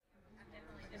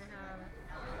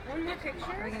picture?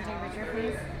 Are we going to take a picture,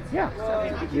 please?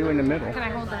 Yeah, you in the middle. Can I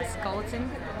hold the skeleton?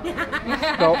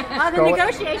 The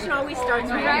negotiation always starts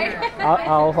right here.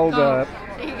 I'll hold There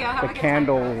you go. the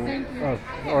candle,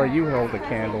 or you hold the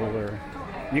candle, or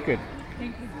you could.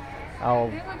 Thank you. I'll.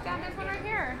 Hey, look, Dad, there's one right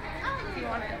here. If you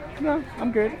want it. No,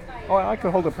 I'm good. Oh, I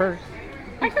could hold a purse.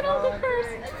 I can hold it first.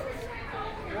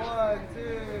 1,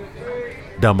 2, 3.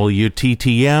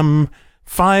 WTTM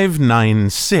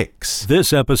 596.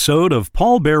 This episode of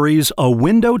Paul Berry's A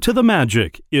Window to the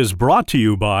Magic is brought to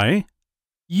you by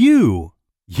you.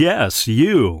 Yes,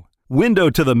 you. Window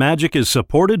to the Magic is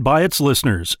supported by its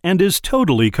listeners and is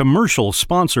totally commercial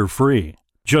sponsor-free.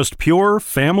 Just pure,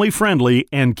 family-friendly,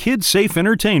 and kid-safe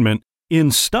entertainment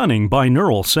in stunning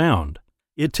binaural sound.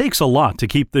 It takes a lot to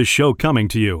keep this show coming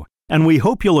to you, and we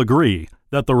hope you'll agree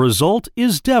that the result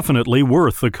is definitely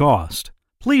worth the cost.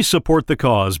 Please support the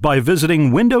cause by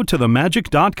visiting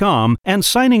windowtothemagic.com and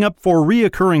signing up for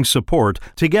reoccurring support.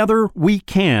 Together, we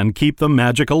can keep the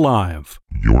magic alive.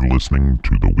 You're listening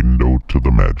to the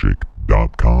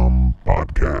windowtothemagic.com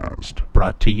podcast.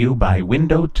 Brought to you by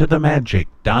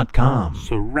windowtothemagic.com.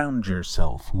 Surround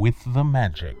yourself with the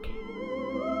magic.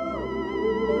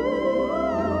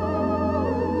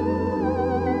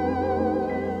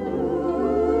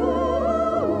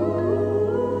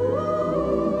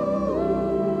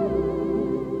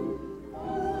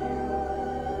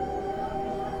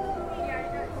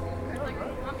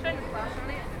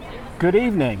 Good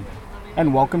evening,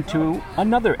 and welcome to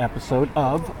another episode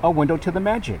of A Window to the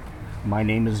Magic. My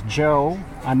name is Joe.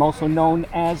 I'm also known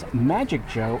as Magic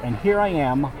Joe, and here I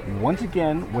am once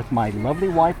again with my lovely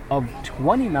wife of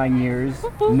 29 years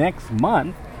next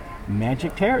month,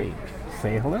 Magic Terry.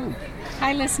 Say hello.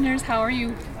 Hi, listeners. How are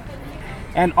you?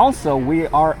 And also, we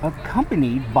are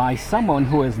accompanied by someone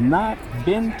who has not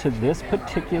been to this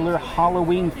particular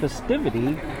Halloween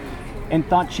festivity and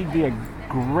thought she'd be a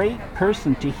great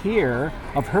person to hear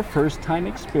of her first time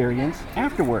experience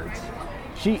afterwards.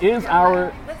 She is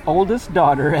our oldest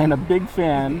daughter and a big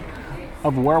fan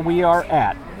of where we are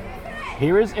at.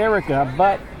 Here is Erica,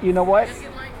 but you know what?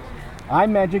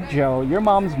 I'm Magic Joe, your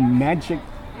mom's Magic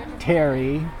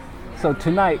Terry. So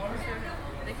tonight,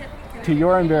 to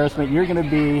your embarrassment, you're going to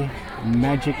be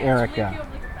Magic Erica.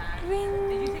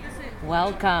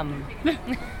 Welcome.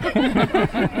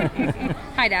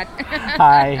 Hi, Dad.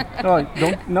 Hi.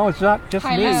 No, it's not just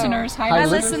Hi, me. listeners. Hi,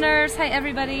 listeners. Hi,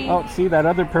 everybody. Oh, see, that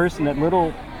other person, that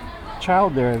little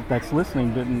child there that's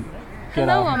listening didn't get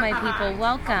Hello, off. all my people.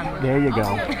 Welcome. There you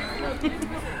go.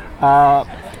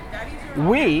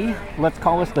 Let's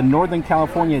call us the Northern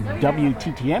California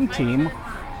WTTM team,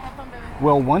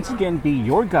 will once again be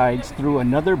your guides through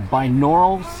another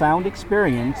binaural sound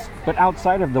experience, but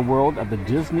outside of the world of the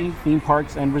Disney theme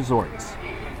parks and resorts.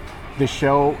 The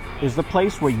show is the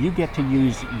place where you get to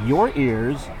use your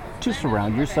ears to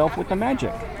surround yourself with the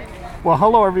magic. Well,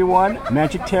 hello everyone.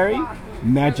 Magic Terry,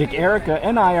 Magic Erica,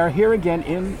 and I are here again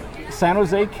in San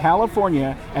Jose,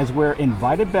 California, as we're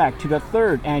invited back to the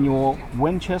 3rd annual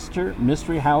Winchester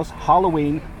Mystery House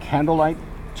Halloween Candlelight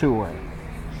Tour.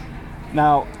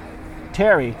 Now,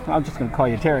 Terry, I'm just going to call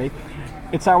you Terry.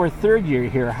 It's our 3rd year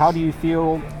here. How do you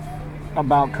feel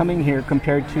about coming here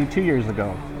compared to 2 years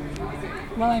ago?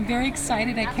 Well, I'm very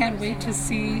excited. I can't wait to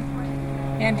see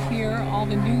and hear all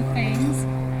the new things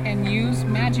and use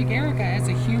Magic Erica as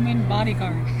a human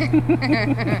bodyguard.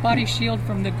 Body shield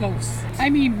from the ghosts. I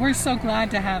mean, we're so glad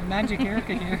to have Magic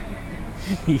Erica here.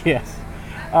 Yes.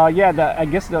 I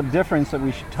guess the difference that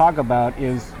we should talk about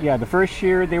is, the first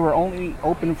year they were only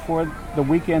open for the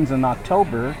weekends in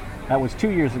October. That was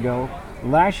 2 years ago.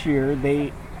 Last year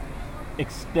they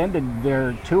extended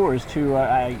their tours to,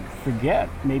 I forget,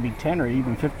 maybe 10 or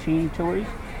even 15 tours.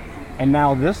 And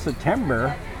now this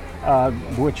September,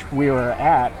 which we were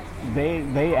at,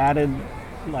 they added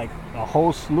like a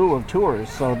whole slew of tours.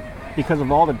 So because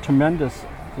of all the tremendous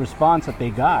response that they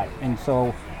got. And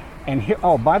so, and here,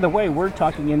 oh, by the way, we're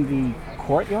talking in the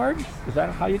courtyard. Is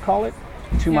that how you call it?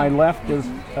 To my left is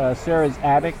Sarah's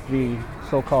attic, the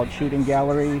so-called shooting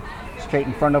gallery. Straight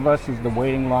in front of us is the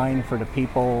waiting line for the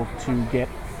people to get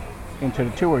into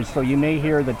the tours. So you may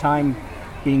hear the time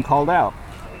being called out.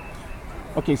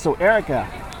 Okay, so Erica.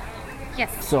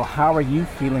 Yes. So how are you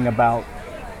feeling about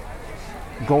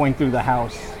going through the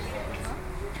house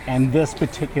and this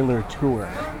particular tour?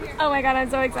 Oh my God,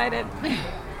 I'm so excited.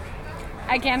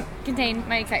 I can't contain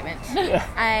my excitement.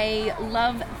 I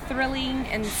love thrilling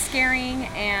and scaring,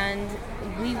 and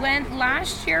we went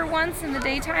last year once in the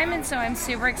daytime, and so I'm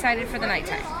super excited for the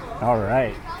nighttime. All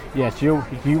right. Yes, you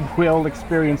will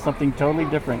experience something totally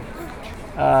different.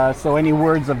 So any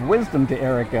words of wisdom to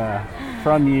Erica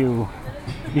from you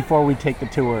before we take the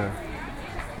tour?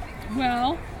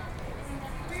 Well,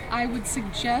 I would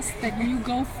suggest that you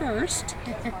go first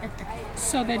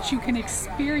so that you can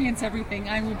experience everything.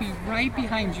 I will be right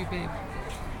behind you, babe.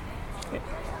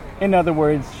 In other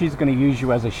words, she's going to use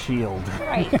you as a shield.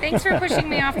 Right. Thanks for pushing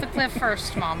me off the cliff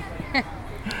first, Mom.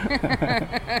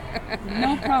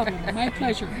 No problem. My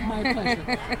pleasure. My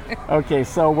pleasure. Okay,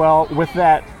 so, well, with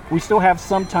that, we still have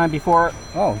some time before...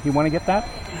 Oh, you want to get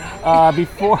that?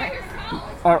 Before...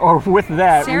 Or with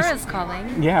that... Sarah's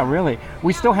calling. Yeah, really.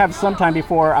 We still have some time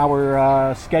before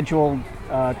our scheduled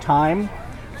time.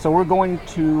 So we're going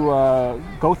to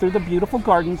go through the beautiful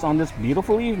gardens on this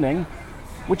beautiful evening,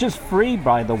 which is free,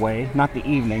 by the way. Not the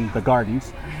evening, the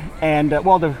gardens. And,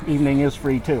 well, the evening is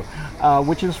free, too.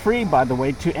 Which is free, by the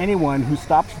way, to anyone who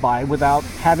stops by without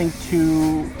having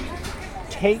to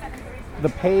take the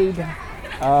paid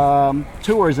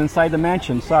tours inside the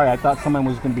mansion. Sorry, I thought someone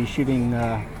was going to be shooting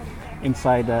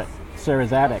inside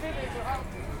Sarah's attic.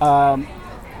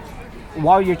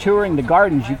 While you're touring the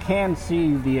gardens, you can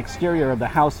see the exterior of the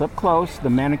house up close,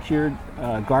 the manicured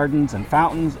gardens and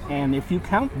fountains, and if you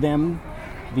count them,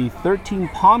 the 13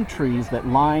 palm trees that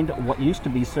lined what used to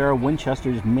be Sarah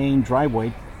Winchester's main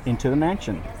driveway into the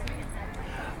mansion.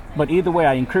 But either way,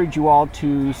 I encourage you all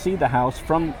to see the house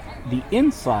from the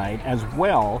inside as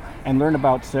well and learn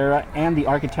about Sarah and the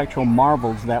architectural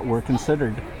marvels that were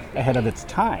considered ahead of its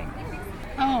time.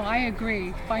 Oh, I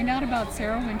agree. Find out about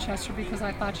Sarah Winchester because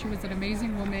I thought she was an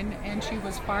amazing woman and she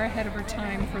was far ahead of her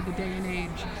time for the day and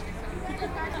age.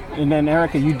 And then,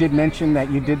 Erica, you did mention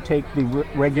that you did take the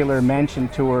regular mansion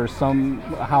tour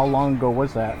how long ago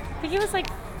was that? I think it was like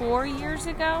 4 years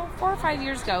ago, 4 or 5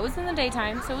 years ago. It was in the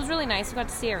daytime, so it was really nice. We got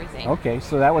to see everything. Okay,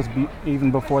 so that was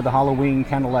even before the Halloween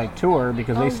candlelight tour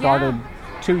because they started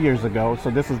 2 years ago, so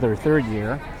this is their third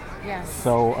year. Yes.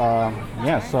 So,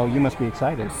 so you must be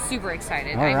excited. Super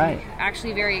excited. All right. I'm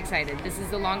actually very excited. This is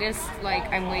the longest,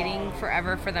 I'm waiting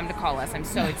forever for them to call us. I'm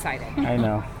so excited. I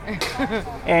know.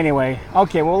 Anyway,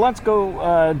 okay, well, let's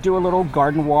go do a little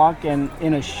garden walk, and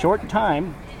in a short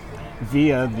time,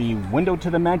 via the Window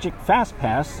to the Magic Fast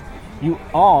Pass, you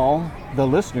all, the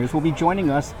listeners, will be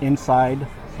joining us inside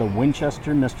the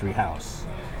Winchester Mystery House.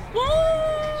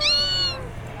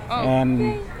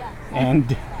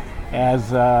 And as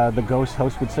the ghost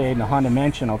host would say in the Haunted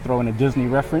Mansion, I'll throw in a Disney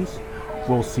reference.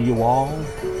 We'll see you all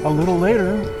a little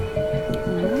later.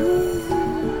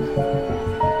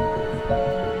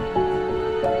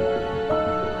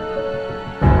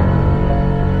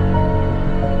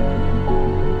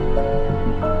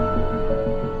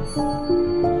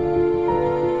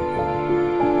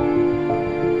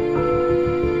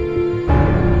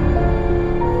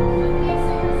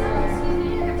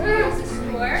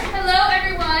 Hello,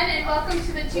 everyone, and welcome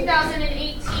to the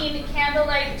 2018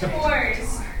 Candlelight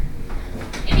Tours.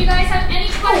 If you guys have any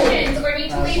questions or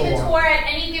need to leave the tour at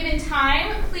any given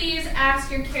time, please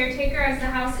ask your caretaker as the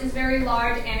house is very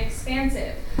large and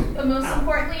expansive. But most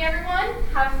importantly, everyone,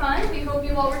 have fun. We hope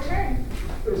you all return.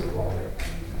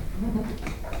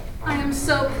 I am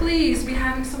so pleased to be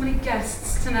having so many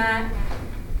guests tonight.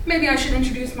 Maybe I should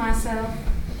introduce myself.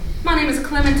 My name is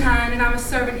Clementine, and I'm a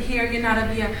servant here in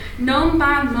Yanadavia, known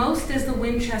by most as the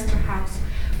Winchester House.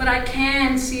 But I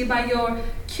can see by your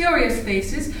curious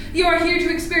faces, you are here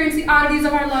to experience the oddities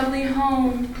of our lovely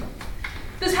home.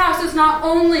 This house is not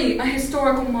only a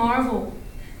historical marvel,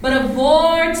 but a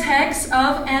vortex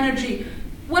of energy,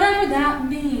 whatever that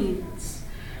means.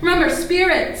 Remember,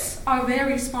 spirits are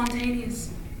very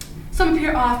spontaneous. Some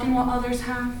appear often while others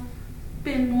have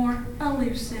been more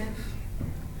elusive.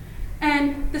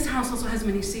 And this house also has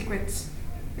many secrets.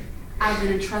 I've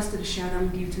been entrusted to share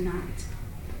them with you tonight.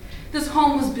 This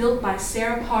home was built by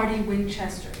Sarah Pardee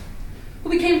Winchester, who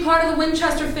became part of the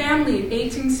Winchester family in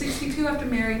 1862 after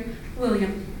marrying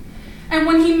William. And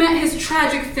when he met his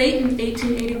tragic fate in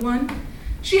 1881,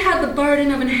 she had the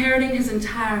burden of inheriting his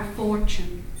entire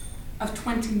fortune of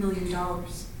 $20 million.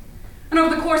 And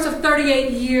over the course of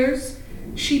 38 years,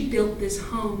 she built this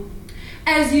home.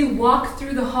 As you walk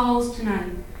through the halls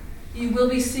tonight, you will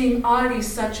be seeing oddities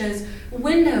such as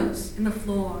windows in the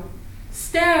floor,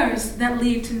 stairs that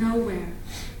lead to nowhere,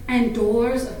 and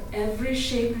doors of every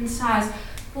shape and size,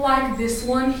 like this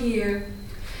one here.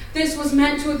 This was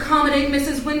meant to accommodate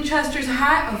Mrs. Winchester's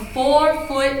height of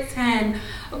 4'10",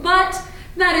 but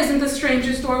that isn't the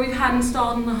strangest door we've had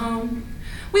installed in the home.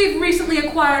 We've recently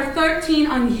acquired 13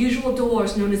 unusual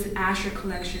doors known as the Asher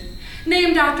Collection,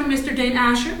 named after Mr. Dane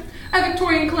Asher, a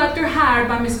Victorian collector hired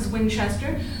by Mrs.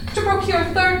 Winchester to procure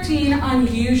 13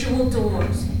 unusual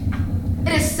doors.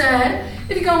 It is said,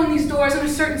 if you go in these doors in a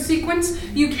certain sequence,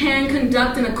 you can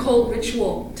conduct an occult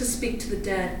ritual to speak to the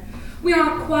dead. We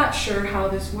aren't quite sure how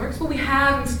this works, but we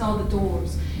have installed the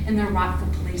doors in their rightful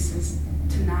places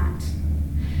tonight.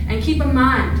 And keep in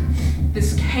mind,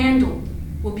 this candle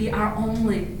will be our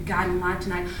only guiding light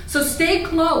tonight. So stay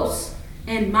close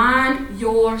and mind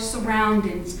your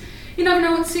surroundings. You never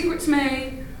know what secrets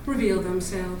may reveal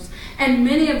themselves. And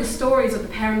many of the stories of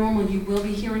the paranormal you will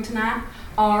be hearing tonight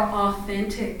are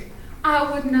authentic.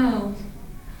 I would know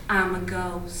I'm a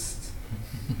ghost.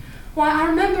 Why, I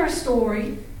remember a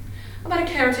story about a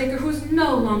caretaker who's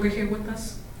no longer here with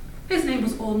us. His name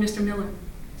was old Mr. Miller.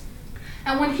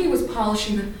 And when he was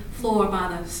polishing the floor by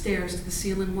the stairs to the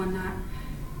ceiling one night,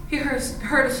 he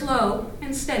heard a slow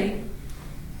and steady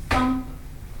thump,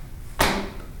 thump,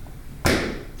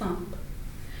 thump.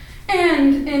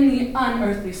 And in the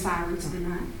unearthly silence of the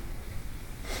night,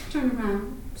 turned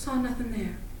around, saw nothing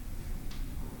there.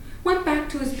 Went back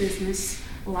to his business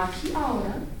like he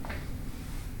oughta,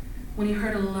 when he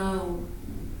heard a low,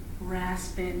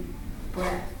 rasping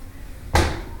breath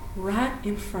right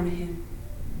in front of him.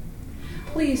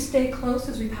 Please stay close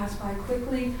as we pass by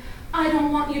quickly. I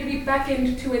don't want you to be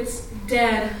beckoned to its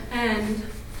dead end.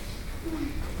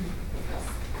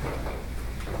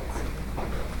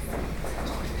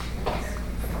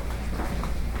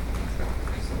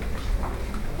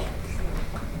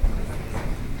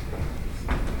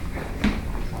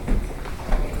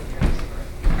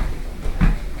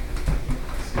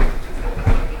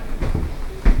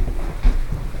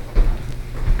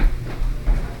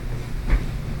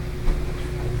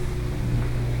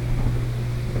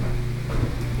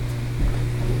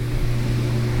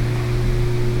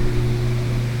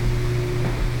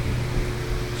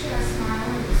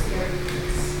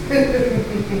 You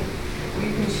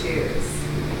can choose.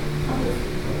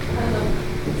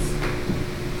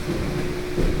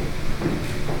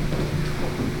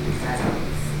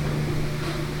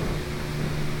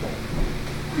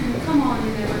 Come on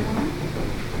in, everyone.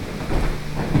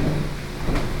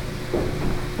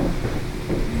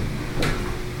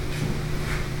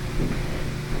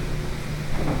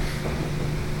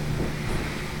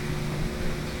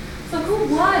 So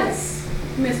who was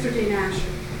Mr. Dean Asher?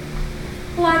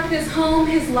 Like this home,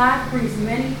 his life brings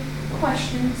many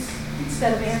questions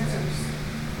instead of answers.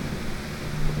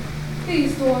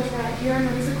 These doors right here, are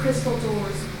known as the crystal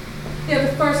doors. They're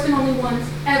the first and only ones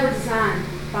ever designed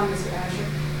by Mr. Asher,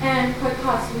 and quite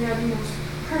possibly are the most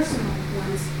personal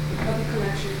ones of the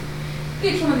collection.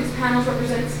 Each one of these panels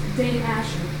represents Dane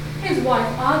Asher, his wife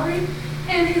Aubrey,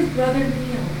 and his brother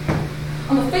Neil.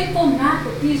 On the fateful night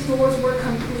that these doors were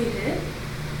completed,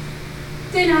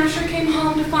 Dane Asher came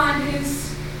home to find his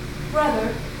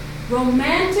brother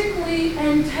romantically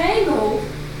entangled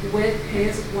with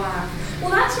his wife.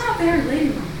 Well, that's not very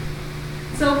ladylike.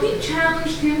 So he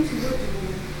challenged him to a duel.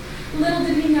 Little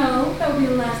did he know that would be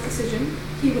the last decision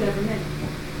he would ever make.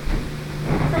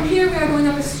 From here, we are going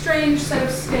up a strange set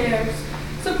of stairs,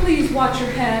 so please watch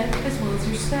your head as well as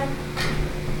your step.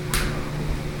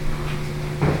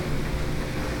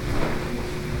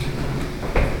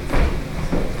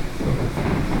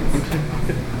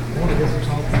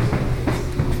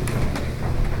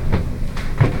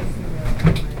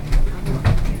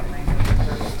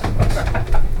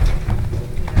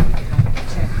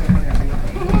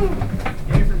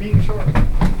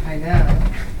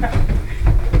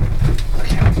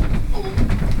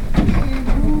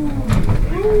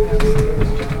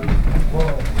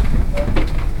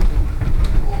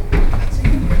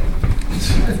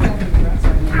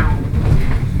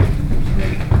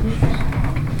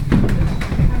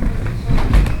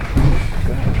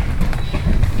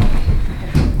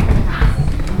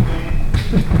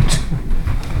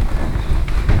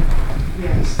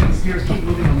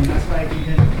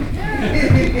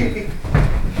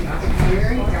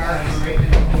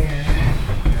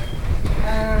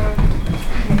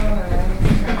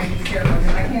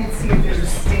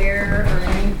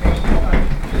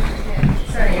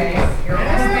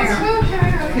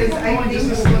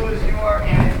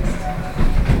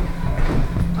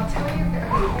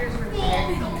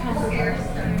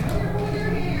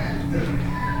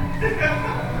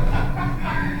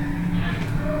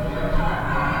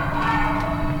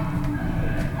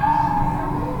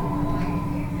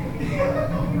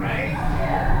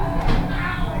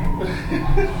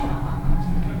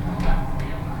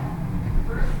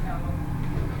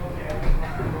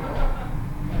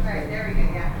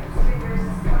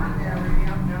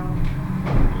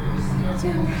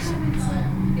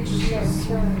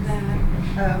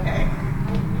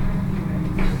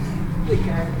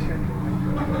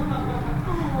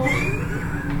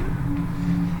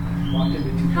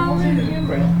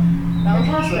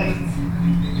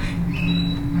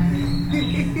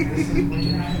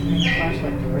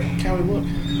 Callie, look.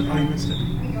 Oh, you missed it.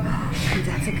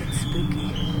 That's a good spooky.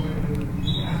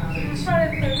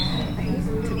 Friday the 13th. I hate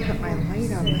to put my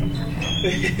light on like that.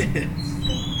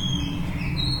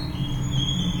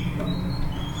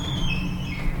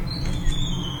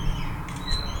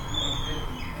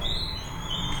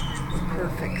 It's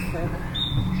perfect for the...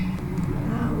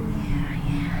 Oh,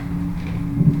 yeah.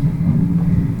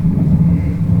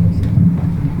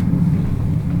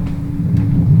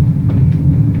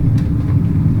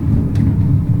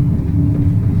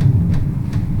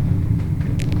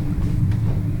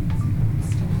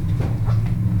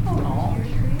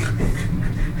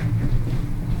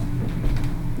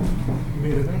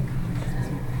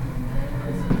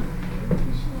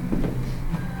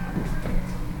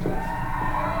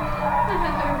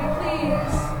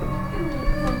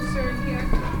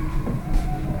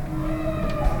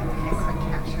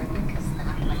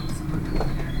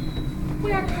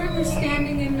 We are currently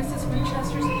standing in Mrs.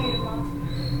 Winchester's hayloft,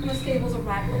 and the stables are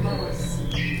right below us.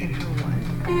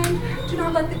 And do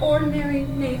not let the ordinary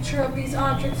nature of these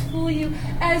objects fool you,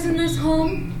 as in this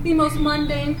home, the most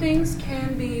mundane things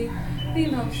can be the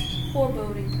most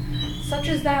foreboding, such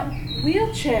as that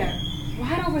wheelchair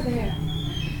right over there.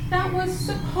 That was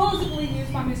supposedly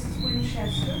used by Mrs.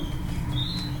 Winchester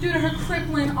due to her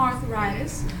crippling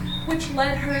arthritis, which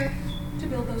led her to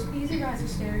build those easy riser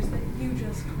stairs that you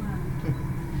just climbed.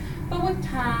 But with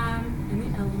time and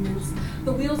the elements,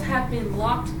 the wheels have been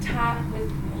locked tight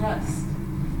with rust.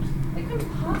 They couldn't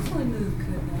possibly move,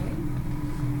 could they?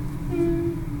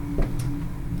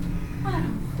 I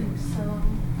don't think so.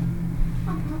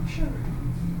 I'm not sure.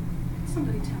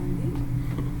 Somebody tell me.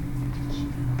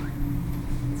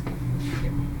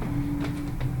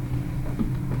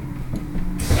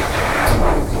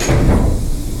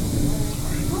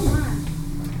 Oh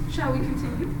my. Shall we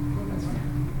continue?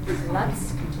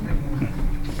 Let's continue.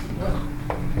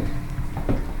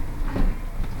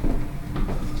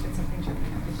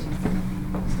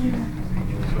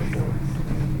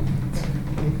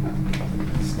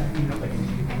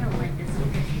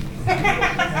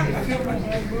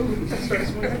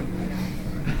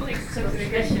 Like so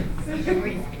tradition.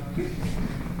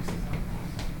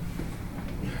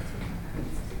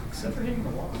 Except for hitting the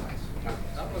wall.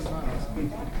 That was not us.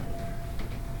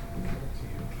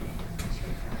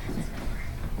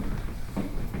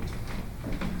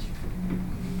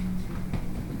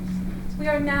 We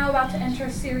are now about to enter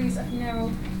a series of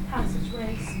narrow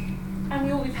passageways, and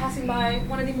we will be passing by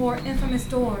one of the more infamous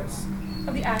doors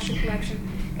of the Asher collection.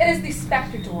 It is the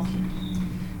Spectre door.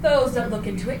 Those that look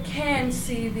into it can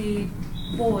see the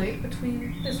void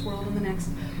between this world and the next,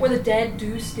 where the dead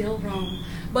do still roam.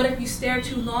 But if you stare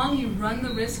too long, you run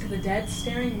the risk of the dead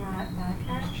staring right back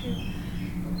at you.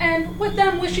 And with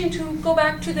them wishing to go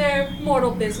back to their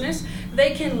mortal business,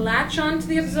 they can latch on to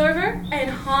the observer and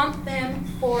haunt them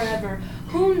forever.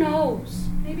 Who knows?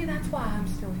 Maybe that's why I'm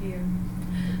still here.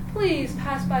 Please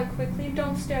pass by quickly,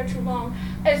 don't stare too long,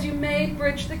 as you may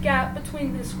bridge the gap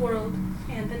between this world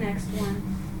and the next one.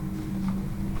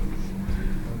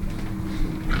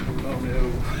 Oh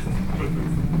no.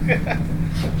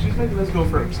 She's making us go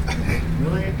first.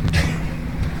 Really?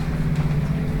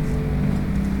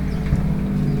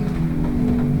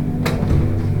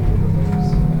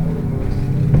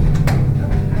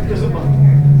 There's a button.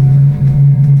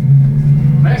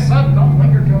 Nice up, don't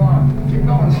linger too long. Keep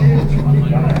going, Steve. Keep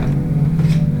going.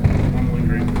 I'm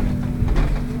lingering.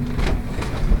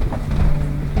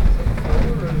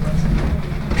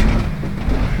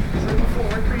 Is it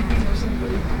before creeping or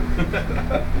something?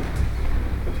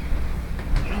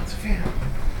 No, it's a fan.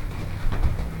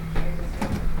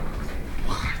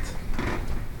 What?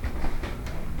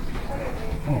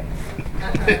 Oh.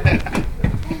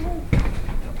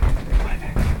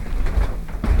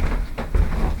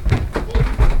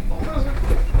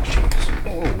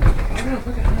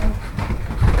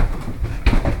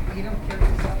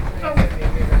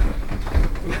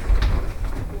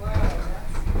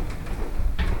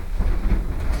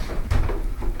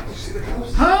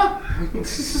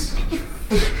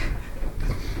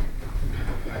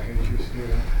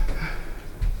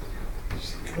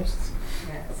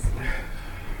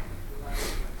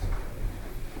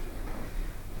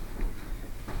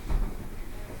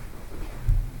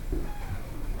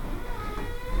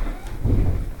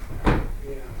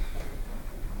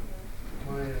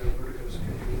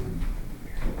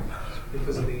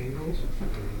 Because of the angles?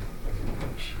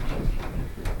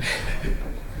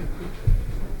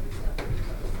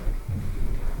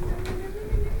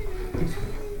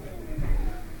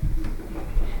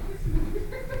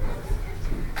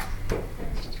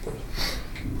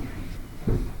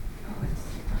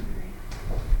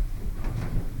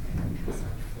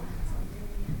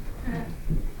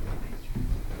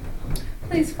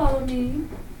 Please follow me.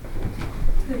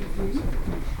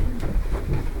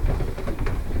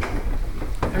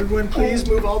 Everyone, please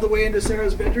move all the way into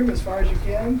Sarah's bedroom as far as you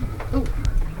can. So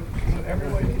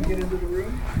everyone can get into the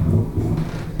room.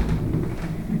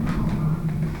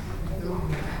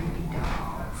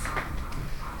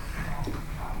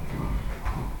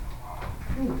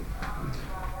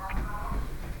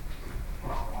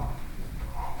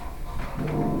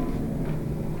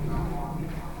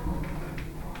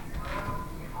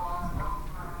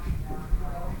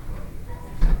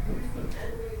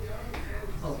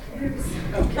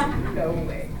 No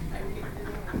way.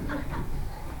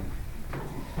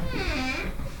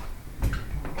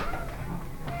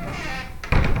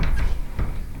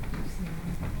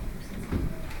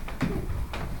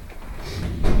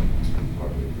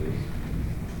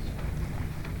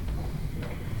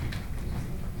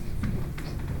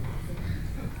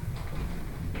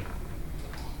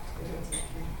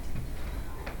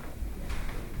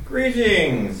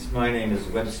 Greetings! My name is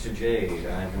Webster Jade.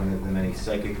 I'm one of the many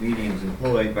psychic mediums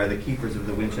employed by the keepers of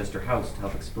the Winchester house to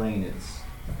help explain its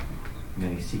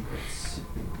many secrets.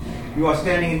 You are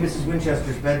standing in Mrs.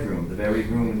 Winchester's bedroom, the very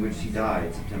room in which she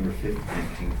died September 5th,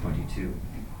 1922.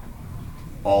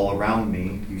 All around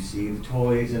me, you see the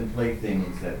toys and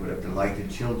playthings that would have delighted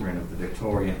children of the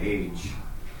Victorian age.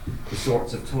 The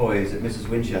sorts of toys that Mrs.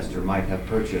 Winchester might have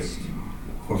purchased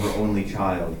for her only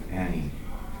child, Annie.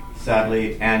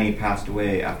 Sadly, Annie passed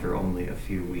away after only a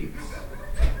few weeks.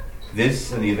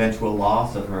 This and the eventual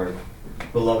loss of her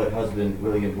beloved husband,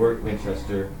 William Wirt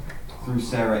Winchester, threw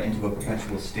Sarah into a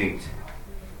perpetual state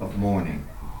of mourning.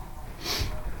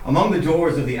 Among the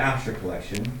doors of the Asher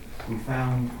collection, we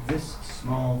found this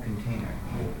small container.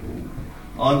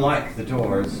 Unlike the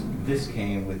doors, this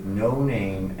came with no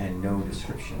name and no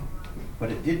description,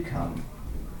 but it did come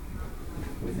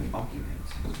with an occupant.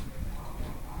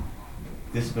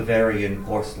 This Bavarian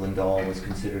porcelain doll was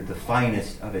considered the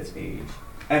finest of its age.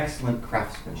 Excellent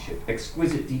craftsmanship,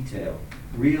 exquisite detail,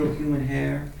 real human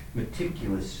hair,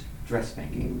 meticulous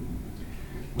dressmaking.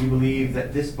 We believe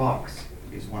that this box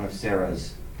is one of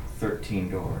Sarah's 13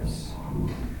 doors.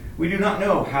 We do not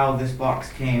know how this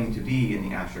box came to be in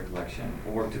the Asher collection,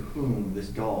 or to whom this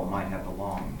doll might have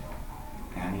belonged.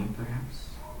 Annie, perhaps?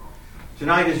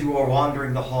 Tonight, as you are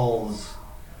wandering the halls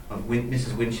of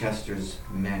Mrs. Winchester's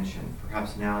mansion,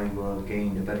 perhaps now you will have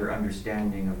gained a better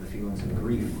understanding of the feelings of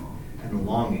grief and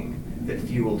longing that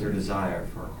fueled her desire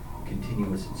for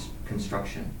continuous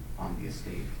construction on the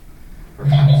estate.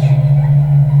 Perhaps.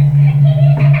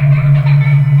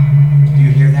 Do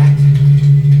you hear that?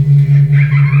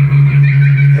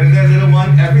 There, little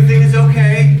one. Everything is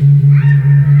okay.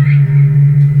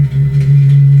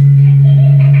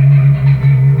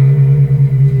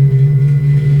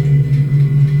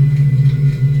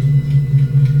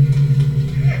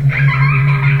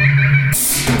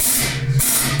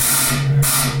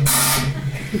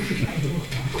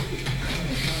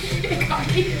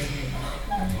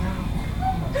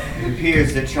 It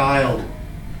appears that child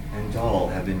and doll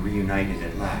have been reunited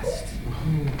at last.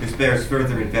 This bears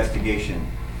further investigation.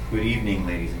 Good evening,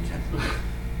 ladies and gentlemen.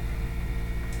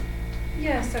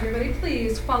 Yes, everybody,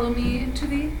 please follow me into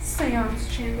the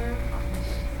seance chamber.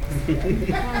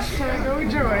 Go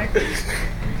joy.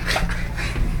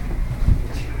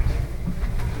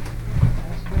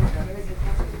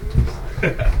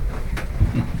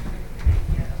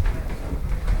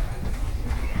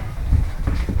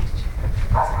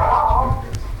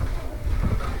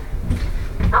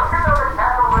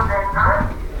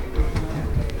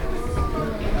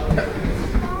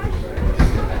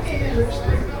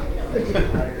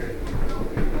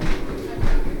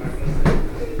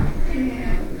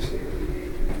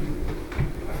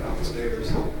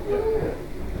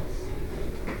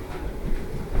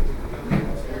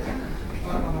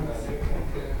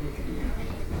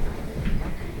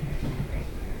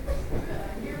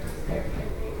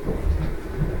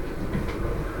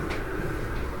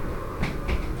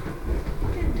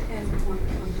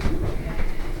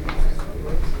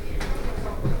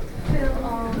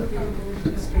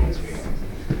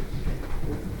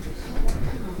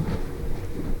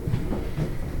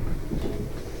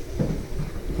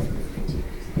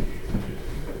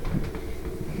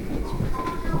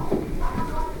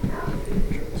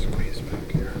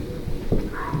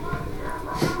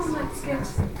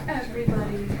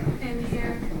 Everybody in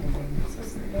here.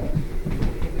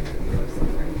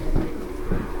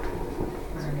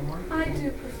 I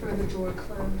do prefer the door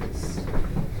closed.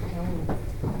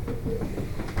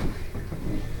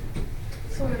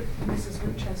 Sort of, Mrs.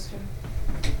 Winchester.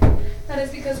 That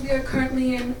is because we are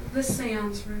currently in the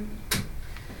seance room.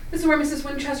 This is where Mrs.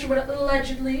 Winchester would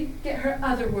allegedly get her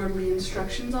otherworldly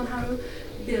instructions on how to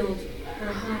build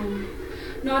her home.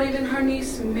 Not even her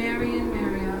niece Marion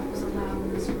Marriott was allowed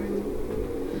in this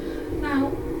room.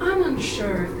 Now, I'm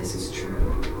unsure if this is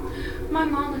true. My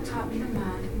mama taught me to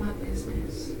mind my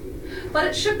business. But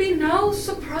it should be no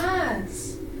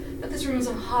surprise that this room is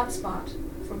a hotspot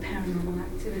for paranormal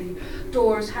activity.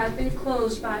 Doors have been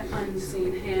closed by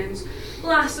unseen hands.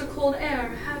 Blasts of cold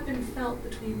air have been felt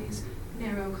between these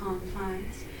narrow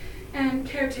confines. And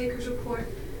caretakers report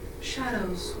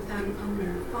shadows without an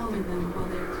owner following them while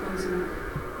they are closing up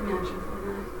the mansion for the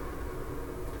night.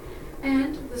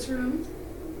 And this room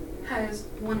has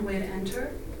one way to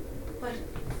enter, but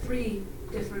 3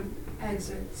 different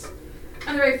exits.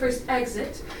 And the very first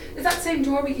exit is that same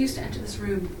door we used to enter this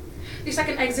room. The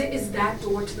second exit is that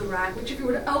door to the right, which if you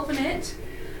were to open it,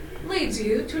 leads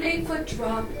you to an 8-foot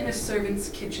drop in a servant's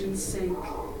kitchen sink.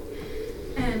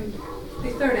 And the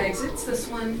third exit's this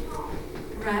one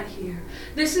right here.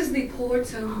 This is the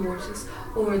Porto Mortis,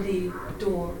 or the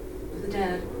door of the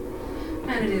dead.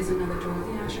 And it is another door of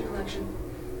the Asher collection.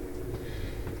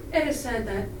 It is said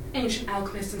that ancient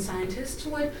alchemists and scientists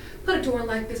would put a door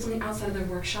like this on the outside of their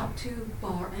workshop to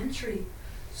bar entry.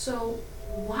 So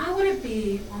why would it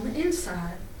be on the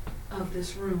inside of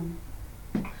this room?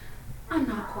 I'm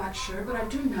not quite sure, but I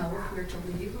do know if we're to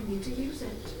leave, we need to use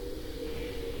it.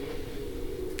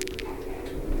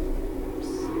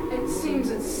 It seems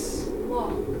it's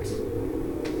locked.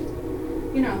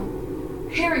 You know,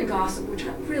 hearing gossip, which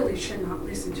I really should not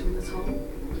listen to in this home,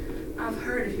 I've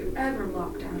heard if you're ever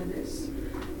locked out of this,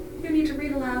 you need to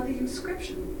read aloud the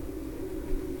inscription.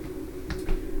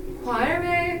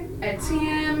 Quaere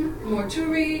etiam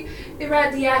morturi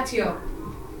irradiatio.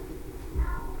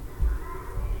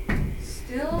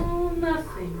 Still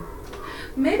nothing.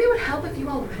 Maybe it would help if you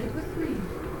all read it with me.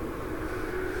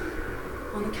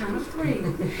 On the count of 3.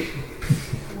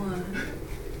 1,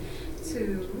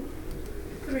 2,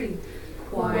 3.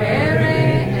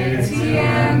 Quaere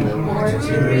etiam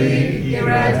morturi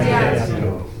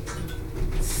irradiatio.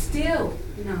 Still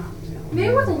not.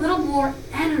 Maybe with a little more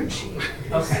energy.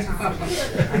 Okay. 1,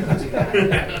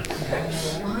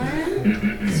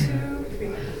 2, 3.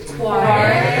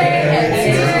 Quaere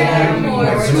etiam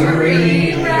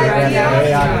morturi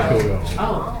irradiatio.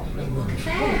 Oh.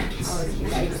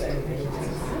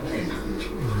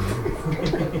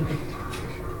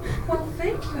 Well,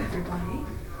 thank you, everybody.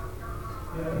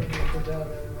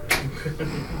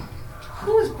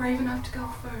 Who is brave enough to go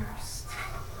first?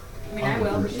 I mean, I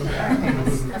will.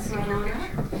 That's not an honor.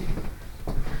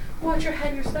 Watch your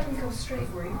head, your stomach go straight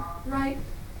for you. Right?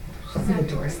 That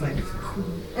door's like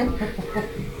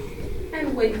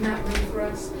and wait in that room for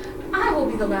us. I will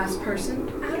be the last person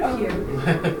out of here.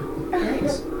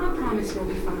 Thanks. I promise you'll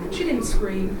be fine. She didn't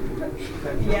scream.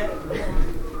 Yeah.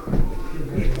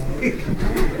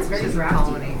 It's very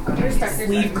drafty.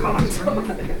 Sleeve caught.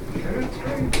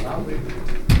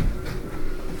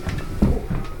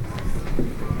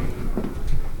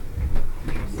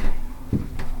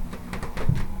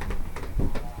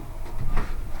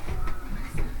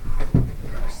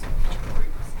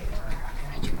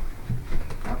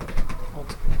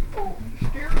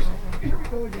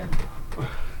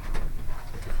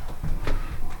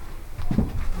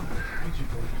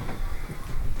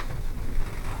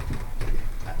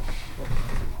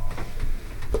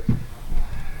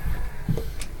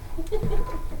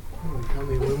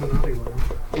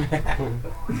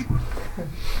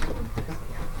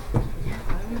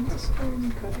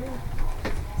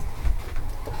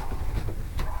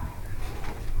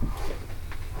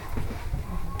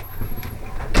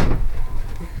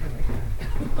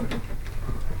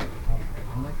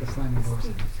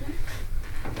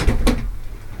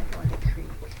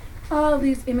 All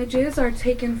these images are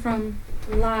taken from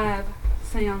live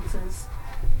seances,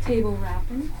 table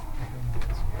wrapping,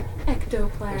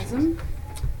 ectoplasm,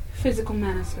 physical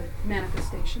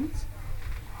manifestations,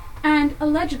 and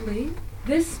allegedly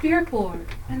this spirit board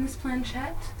and this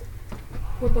planchette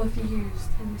were both used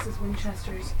in Mrs.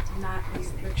 Winchester's nightly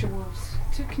rituals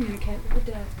to communicate with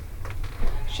the dead.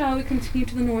 Shall we continue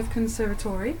to the North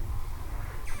Conservatory?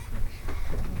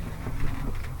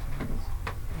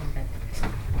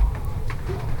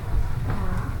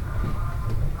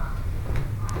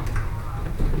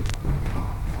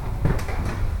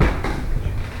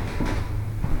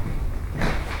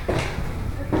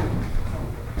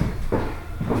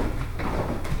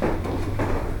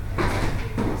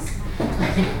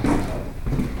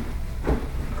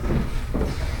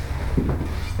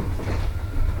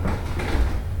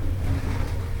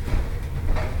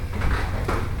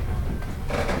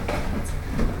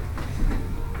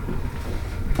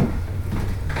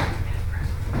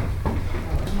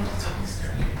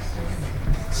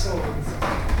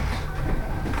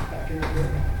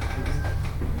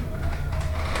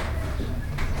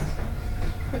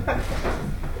 You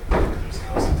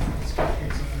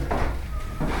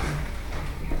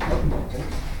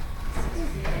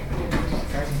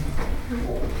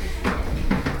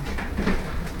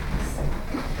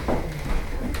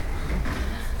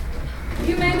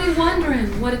may be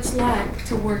wondering what it's like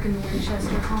to work in the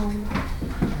Winchester home.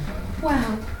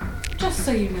 Well, just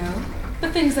so you know,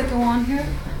 the things that go on here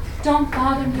don't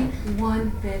bother me one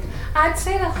bit. I'd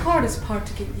say the hardest part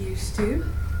to get used to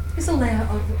is the layout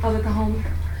of the home.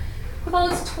 With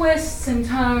all its twists and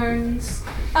turns,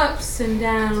 ups and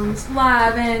downs,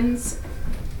 live ends,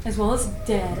 as well as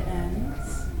dead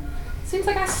ends. Seems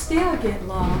like I still get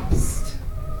lost.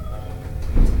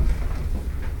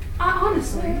 I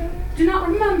honestly do not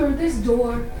remember this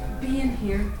door being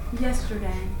here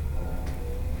yesterday.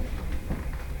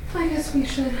 I guess we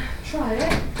should try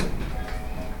it.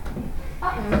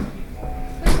 Uh-oh.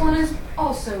 This one is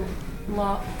also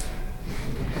locked.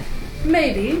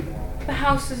 Maybe the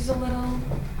house is a little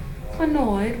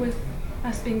annoyed with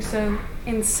us being so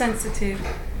insensitive.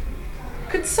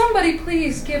 Could somebody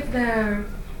please give their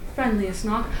friendliest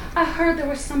knock? I heard there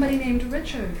was somebody named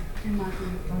Richard in my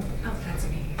group. Oh, that's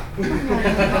me.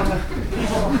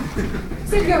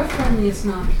 Give your friendliest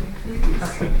knock, please.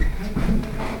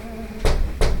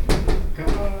 Come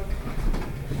on.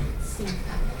 Let's see.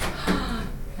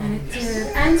 And it did.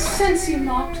 And since you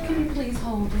knocked, can you please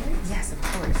hold it? Yes, of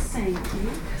course. Thank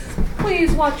you.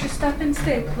 Please watch your step and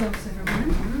stay close,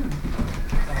 everyone.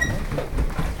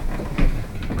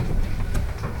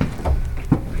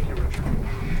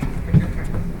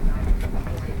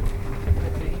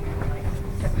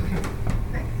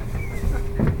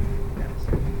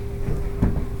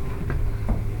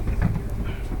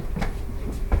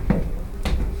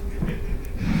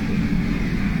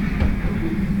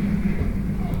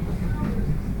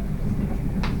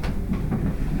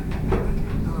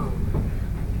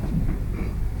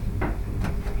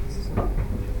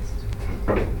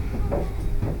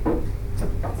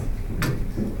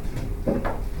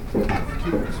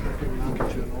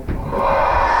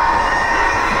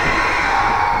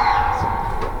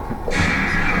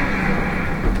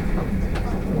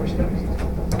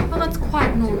 Well, that's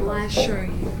quite normal, I assure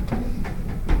you.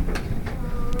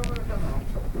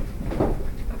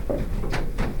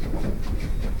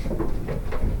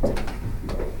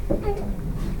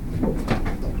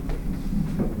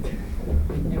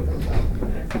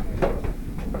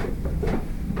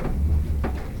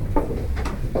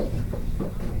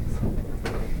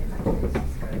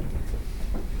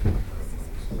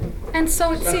 And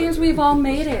so it seems we've all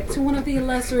made it to one of the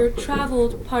lesser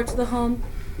traveled parts of the home.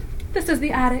 This is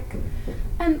the attic.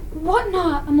 And what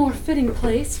not a more fitting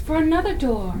place for another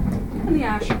door in the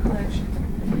Asher collection.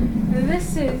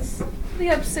 This is the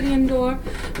obsidian door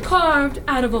carved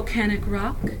out of volcanic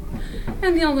rock.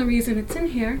 And the only reason it's in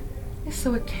here is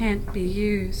so it can't be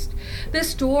used.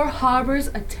 This door harbors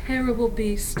a terrible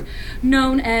beast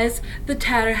known as the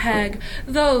Tatterhag.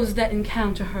 Those that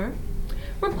encounter her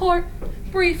report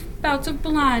brief bouts of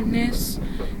blindness,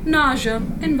 nausea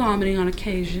and vomiting on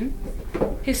occasion,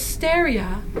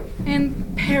 hysteria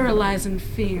and paralyzing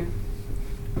fear.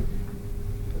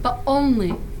 But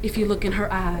only if you look in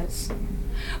her eyes.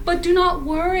 But do not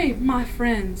worry, my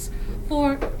friends,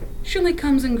 for she only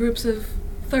comes in groups of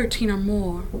 13 or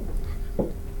more.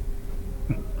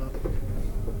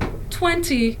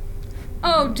 20.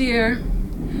 Oh dear.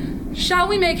 Shall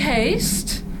we make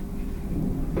haste?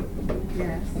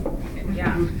 Yes.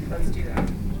 Yeah, let's do that.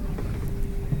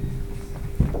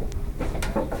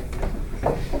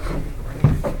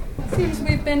 Seems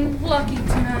we've been lucky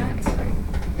tonight.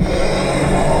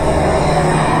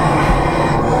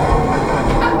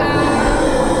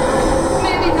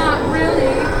 Maybe not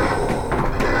really.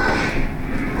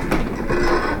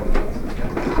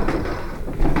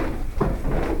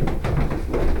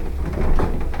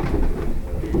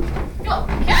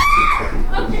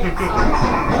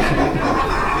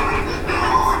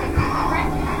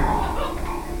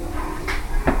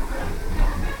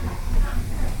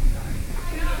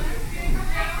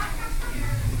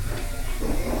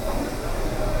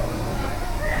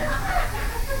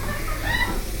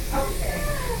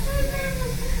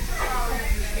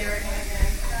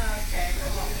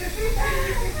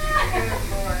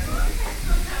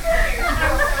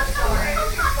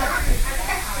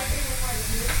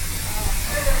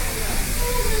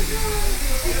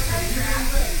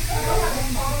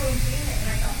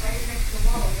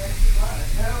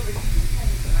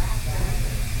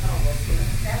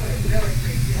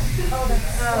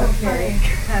 Okay, sorry. Okay.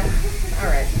 All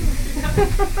right.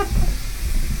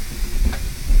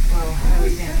 Well, that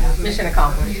was fantastic. Mission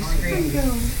accomplished.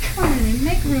 Come in,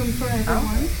 make room for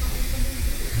everyone.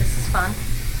 fun.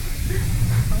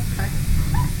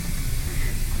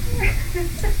 I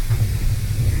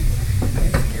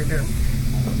scared her.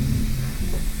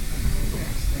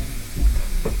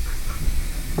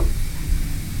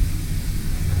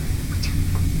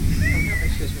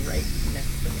 She was right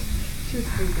next to me. She was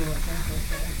pretty good.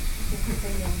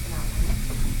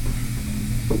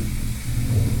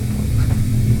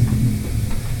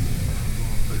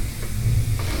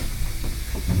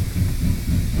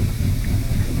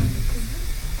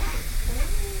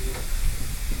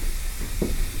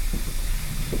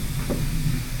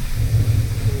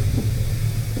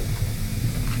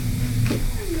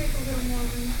 Make a little more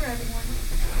room for everyone.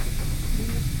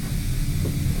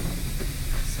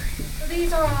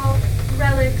 These are all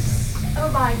relics of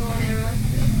a bygone era,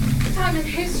 a time in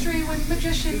history when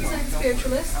magicians and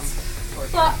spiritualists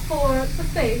fought for the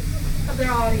faith of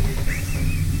their audience.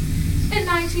 In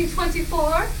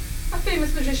 1924, a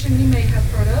famous magician you may have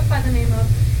heard of by the name of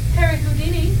Harry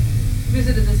Houdini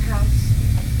visited this house.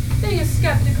 Being a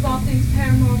skeptic of all things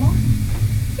paranormal,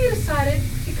 he decided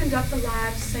to conduct a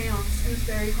live seance in his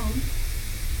very home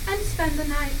and spend the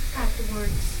night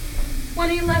afterwards. When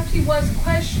he left, he was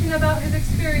questioned about his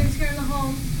experience here in the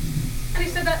home, and he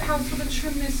said that house was a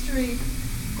true mystery,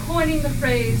 coining the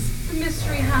phrase, the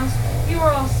mystery house you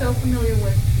are all so familiar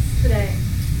with today.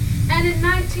 And in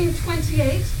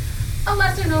 1928, a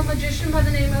lesser-known magician by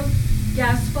the name of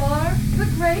Gaspar the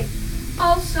Great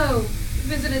also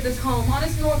visited this home on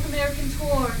his North American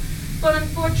tour, but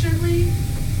unfortunately,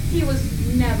 he was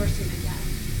never seen again.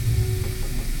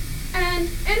 And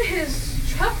in his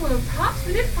truckload of props,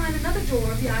 we did find another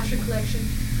door of the Asher collection.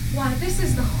 Why, this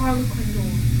is the Harlequin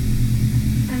door.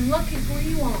 And lucky for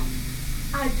you all,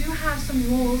 I do have some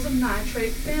rolls of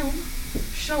nitrate film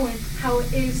showing how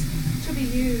it is to be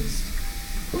used.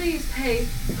 Please pay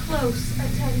close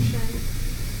attention.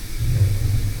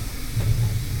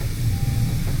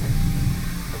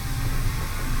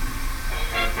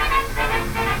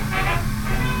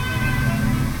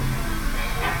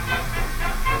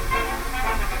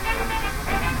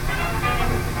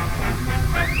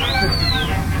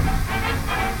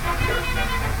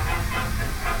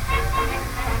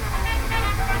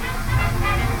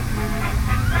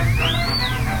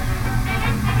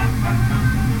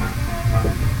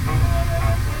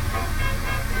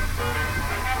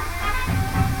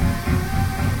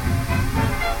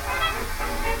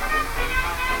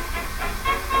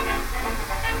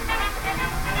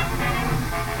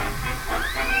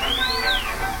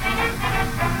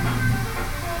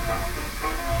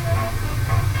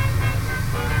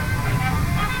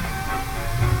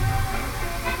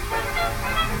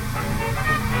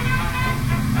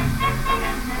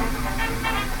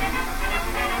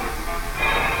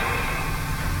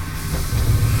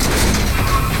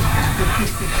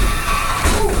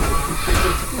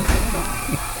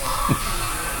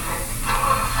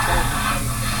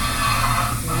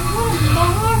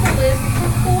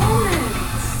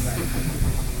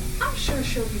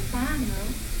 She'll be fine,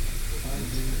 though.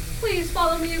 Please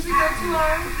follow me as we go to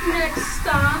our next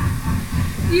stop.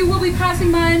 You will be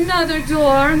passing by another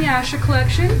door in the Asher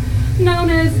collection, known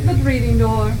as the breathing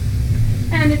door.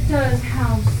 And it does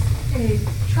house a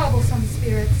troublesome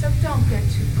spirit, so don't get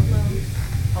too close.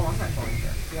 Oh, I'm not going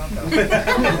here. You all go.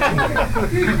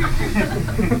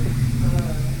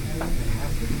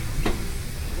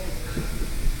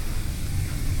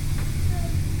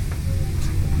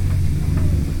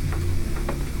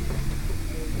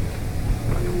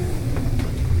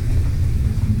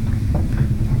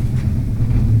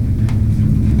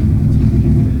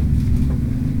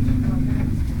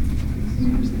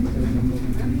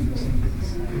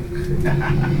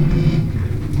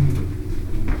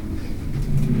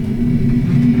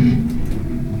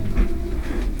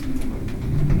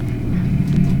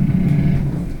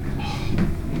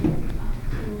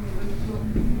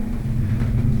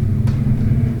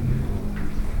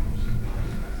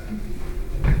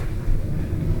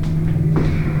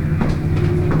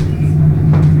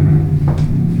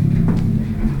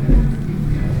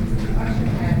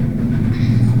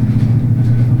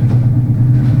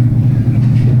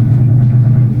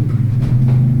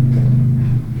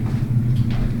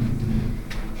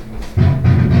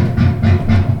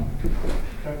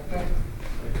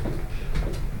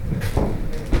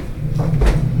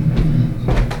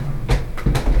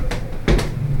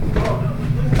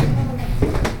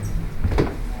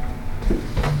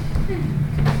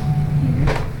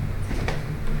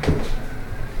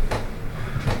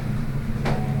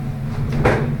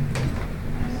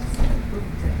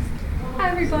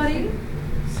 Everybody,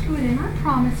 scoot in. I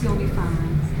promise you'll be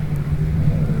fine.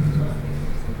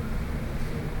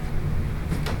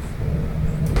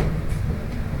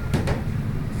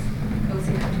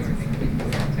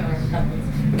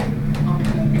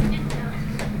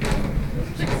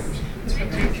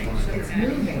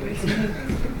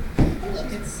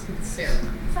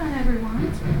 Is that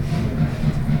everyone?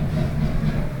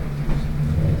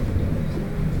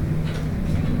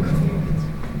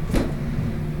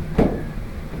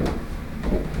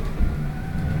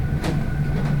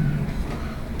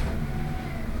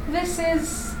 This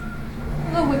is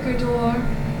the wicker door,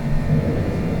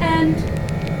 and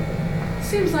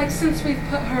seems like since we've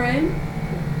put her in,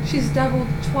 she's doubled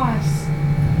twice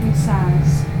in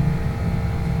size.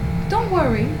 Don't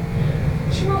worry,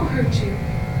 she won't hurt you.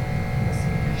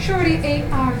 Shorty ate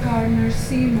our gardener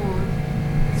Seymour.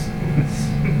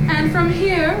 And from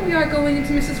here, we are going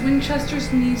into Mrs.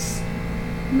 Winchester's niece,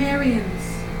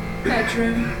 Marion's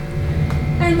bedroom.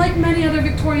 And like many other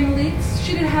Victorian elites,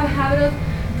 she did have a habit of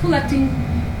collecting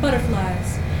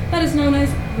butterflies. That is known as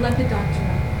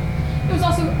Lepidoptera. It was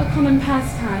also a common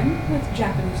pastime with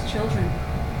Japanese children.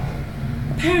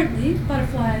 Apparently,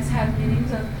 butterflies have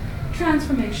meanings of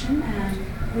transformation and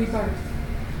rebirth.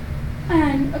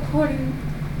 And according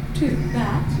to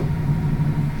that,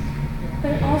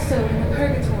 they're also in the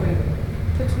purgatory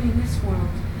between this world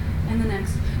and the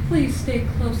next. Please stay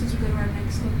close as we go to our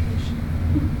next location.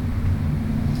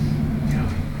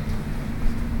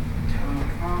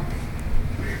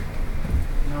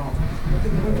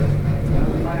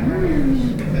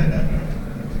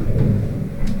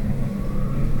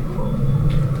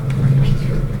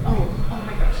 Oh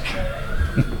my gosh.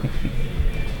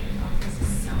 This is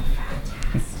so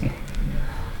fantastic.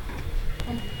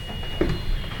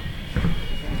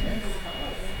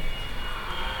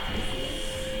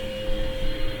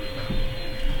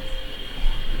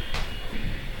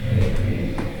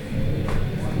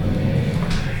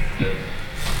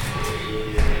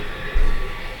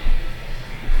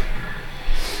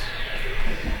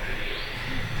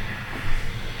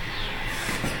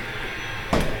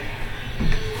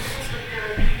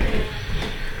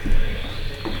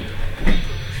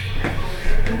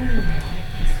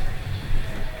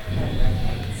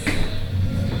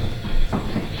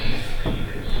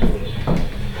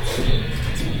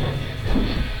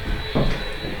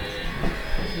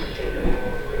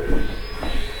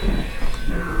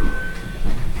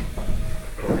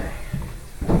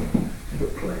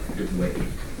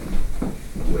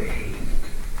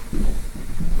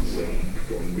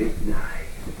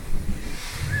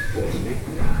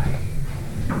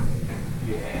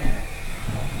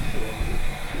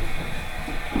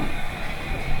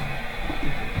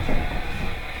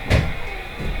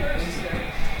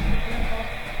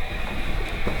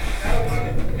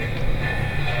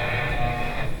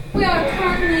 We are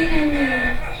currently in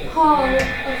the Hall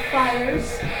of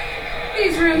Fires.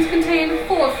 These rooms contain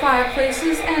 4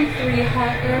 fireplaces and 3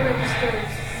 hot air registers.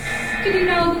 Did you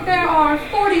know that there are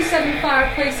 47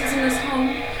 fireplaces in this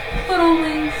home, but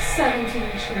only 17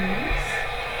 chimneys?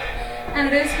 And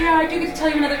it is here I do get to tell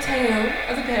you another tale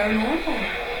of the paranormal.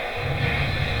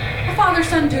 A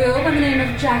father-son duo by the name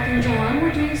of Jack and John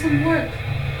were doing some work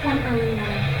one early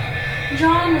morning.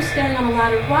 John was standing on a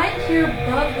ladder right here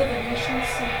above the Venetian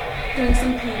sink, doing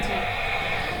some painting,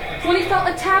 when he felt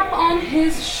a tap on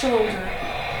his shoulder.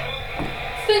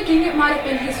 Thinking it might have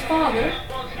been his father,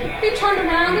 he turned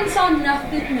around and saw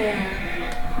nothing there.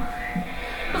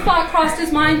 The thought crossed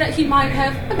his mind that he might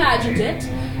have imagined it,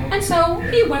 and so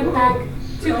he went back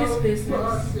to his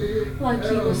business, like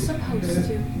he was supposed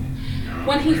to,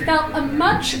 when he felt a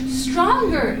much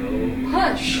stronger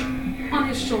push on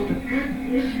his shoulder.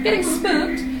 Getting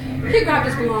spooked, he grabbed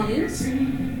his belongings,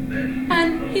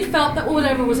 and he felt that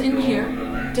whatever was in here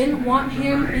didn't want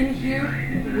him in here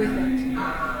with it.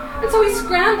 And so he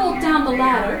scrambled down the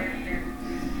ladder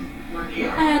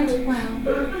and, well,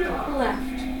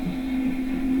 left.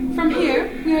 From here,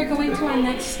 we are going to our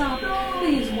next stop.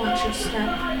 Please watch your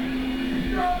step.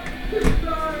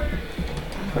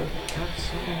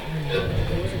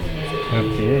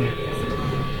 Okay.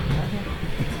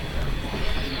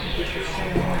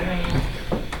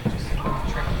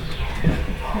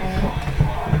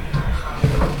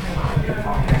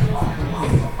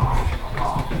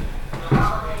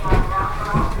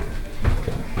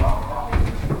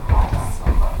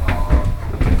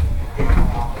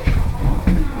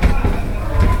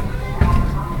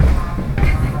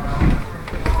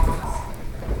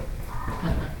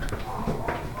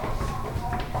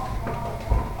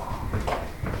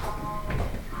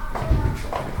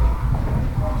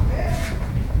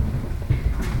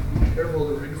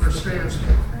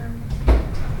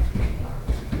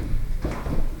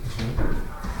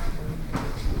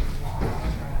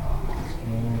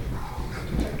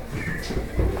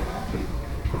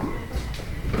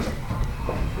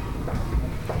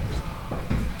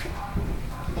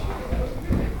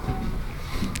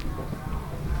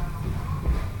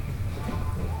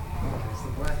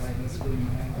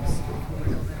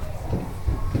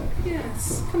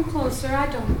 Yes, come closer. I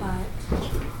don't bite.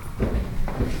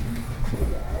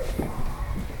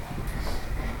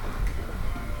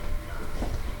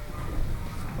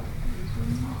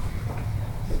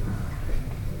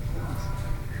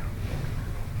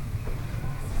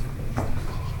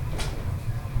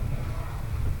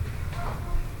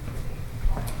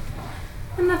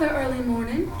 Another early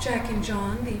morning, Jack and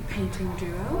John, the painting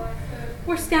duo,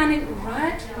 were standing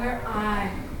right where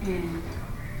I am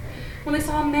when they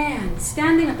saw a man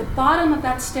standing at the bottom of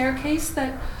that staircase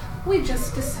that we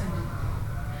just descended.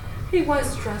 He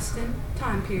was dressed in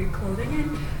time period clothing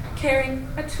and carrying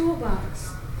a toolbox.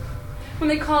 When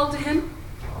they called to him,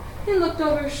 he looked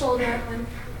over his shoulder at them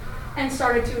and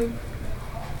started to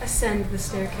ascend the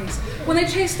staircase. When they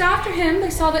chased after him, they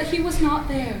saw that he was not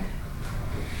there.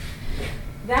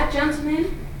 That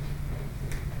gentleman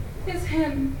is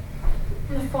him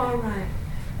on the far right.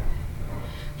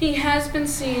 He has been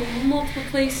seen in multiple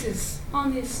places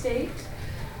on the estate,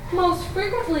 most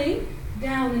frequently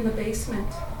down in the basement,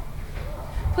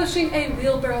 pushing a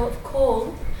wheelbarrow of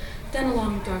coal down a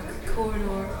long dark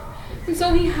corridor. And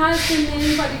so he has been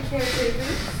named by the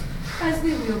caretakers as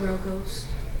the wheelbarrow ghost.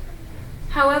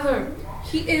 However,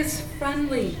 he is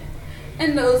friendly,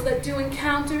 and those that do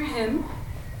encounter him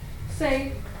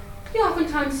say he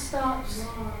oftentimes stops,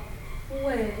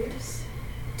 waves,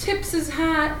 tips his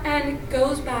hat, and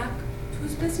goes back to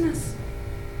his business.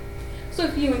 So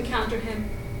if you encounter him,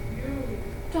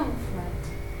 don't fret.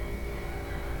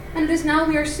 And it is now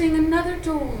we are seeing another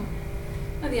door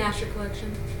of the Asher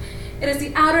Collection. It is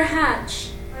the outer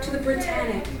hatch to the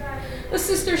Britannic, the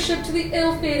sister ship to the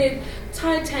ill-fated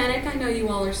Titanic I know you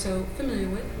all are so familiar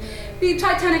with. The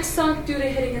Titanic sunk due to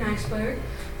hitting an iceberg,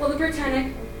 while the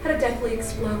Britannic had a deathly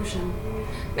explosion.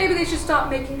 Maybe they should stop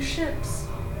making ships.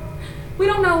 We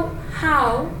don't know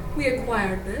how we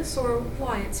acquired this or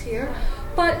why it's here,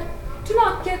 but do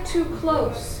not get too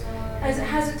close, as it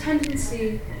has a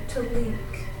tendency to leak.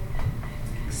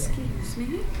 Excuse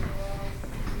me.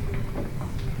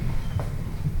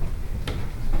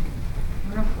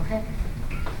 No, go ahead.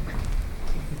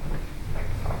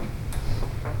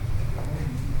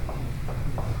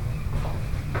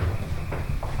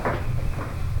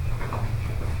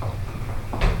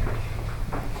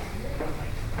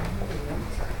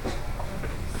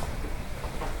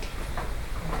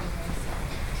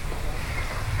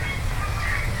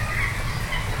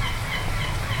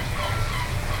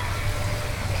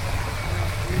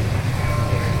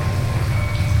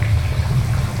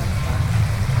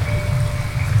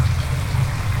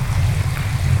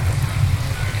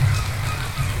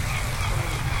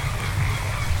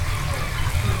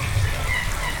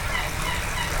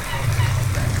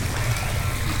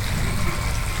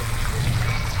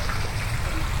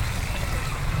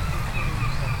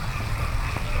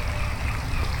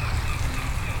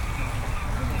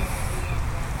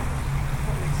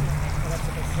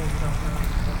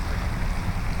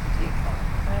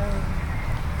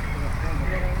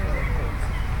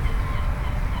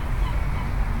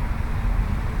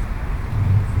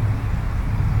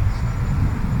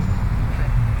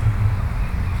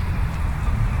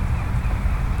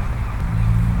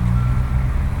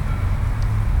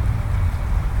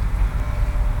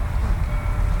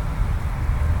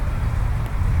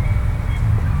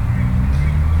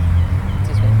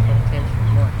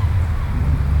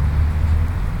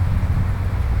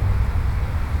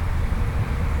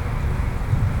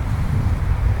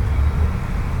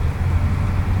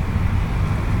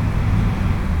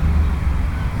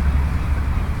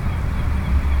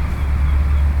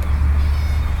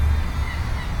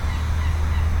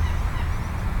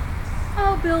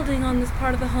 Building on this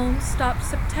part of the home stopped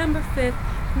September 5th,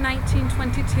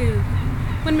 1922,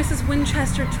 when Mrs.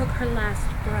 Winchester took her last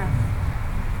breath.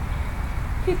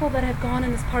 People that have gone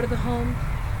in this part of the home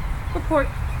report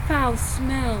foul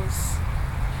smells,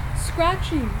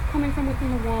 scratching coming from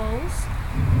within the walls,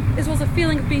 as well as a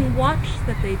feeling of being watched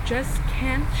that they just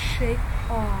can't shake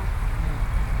off.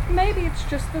 Maybe it's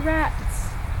just the rats,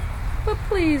 but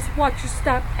please watch your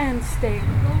step and stay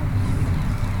close.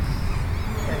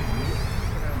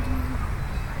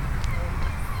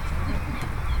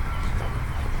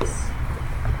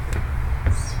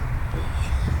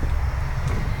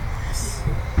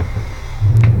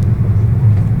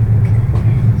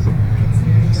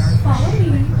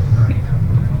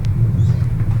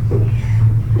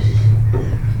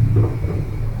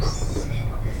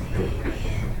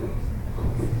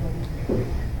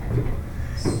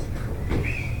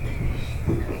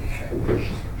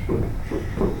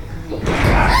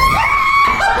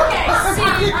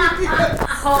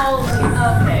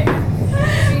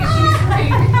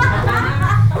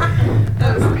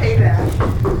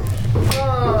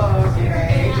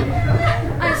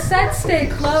 stay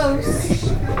close.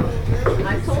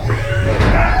 I told you.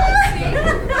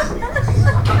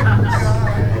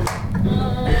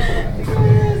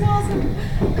 That's awesome.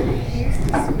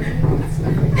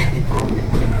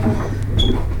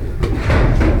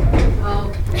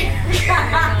 Oh.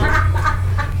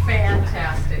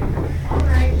 Fantastic. All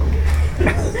right. I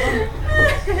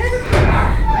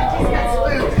just got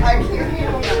spooked. I can't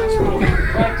handle that much more.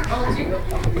 I told you.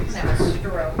 Have a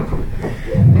stroke.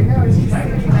 I know, it's just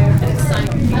thinking I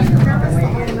remember the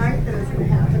whole night that it's going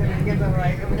to happen and I'm gonna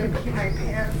like, I'm going to pee my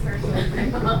pants or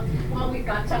something. Well, we've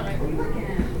got time.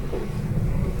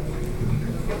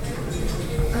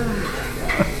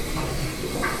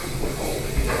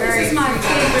 This is my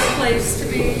favorite place to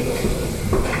be.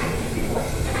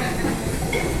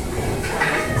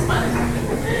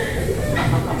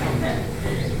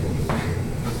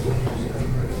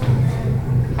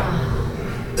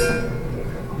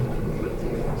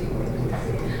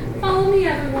 Follow me,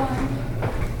 everyone.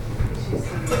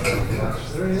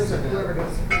 There he is. Whoever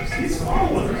goes first. He's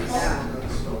following us.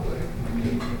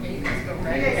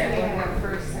 Right ahead.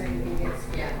 First thing he gets,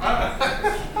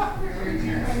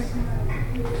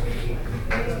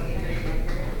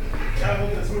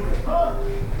 Let's move it.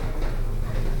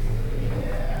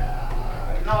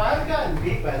 Yeah. No, I've gotten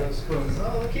beat by those spoons.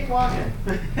 Oh, keep walking.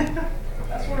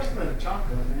 That's worse than a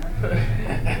chocolate,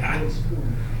 man. Little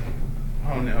spoon.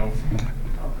 Oh no.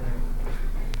 Okay.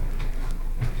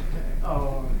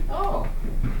 Oh. Oh.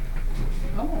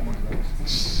 I want one of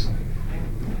those.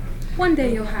 One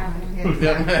day you'll have them.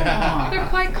 They're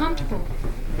quite comfortable.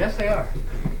 Yes, they are.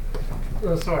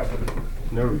 Oh, sorry.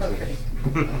 Nervous. Okay.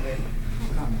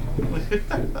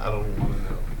 I don't want to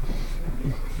know.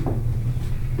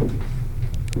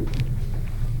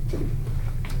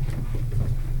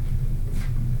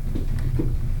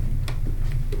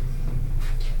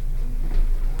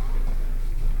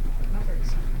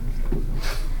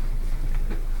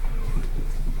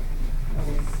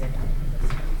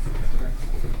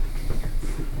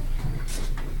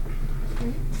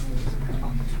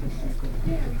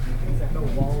 No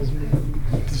walls moving.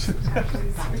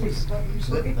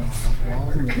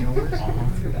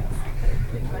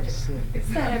 Is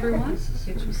that everyone?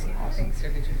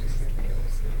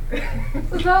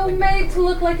 Though made to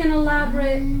look like an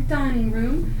elaborate dining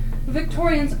room,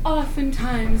 Victorians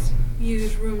oftentimes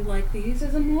used rooms like these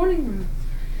as a morning room.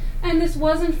 And this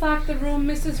was in fact the room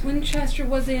Mrs. Winchester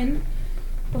was in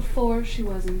before she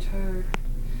was interred.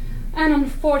 And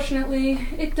unfortunately,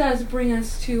 it does bring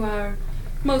us to our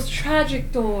most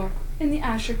tragic door in the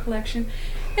Asher collection.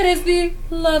 It is the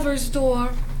lover's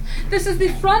door. This is the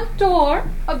front door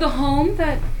of the home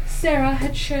that Sarah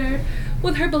had shared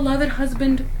with her beloved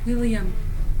husband, William.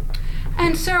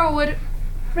 And Sarah would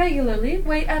regularly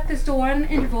wait at this door at an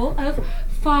interval of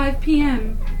 5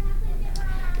 p.m.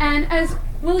 And as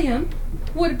William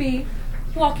would be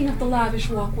walking up the lavish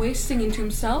walkway singing to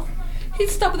himself, he'd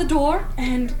stop at the door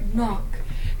and knock.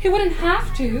 He wouldn't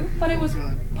have to, but it was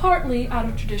partly out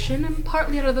of tradition and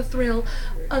partly out of the thrill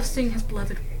of seeing his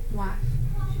beloved wife.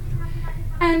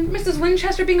 And Mrs.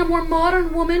 Winchester, being a more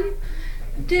modern woman,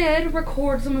 did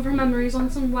record some of her memories on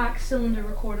some wax cylinder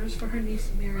recorders for her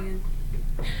niece Marion.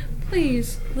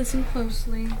 Please listen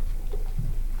closely.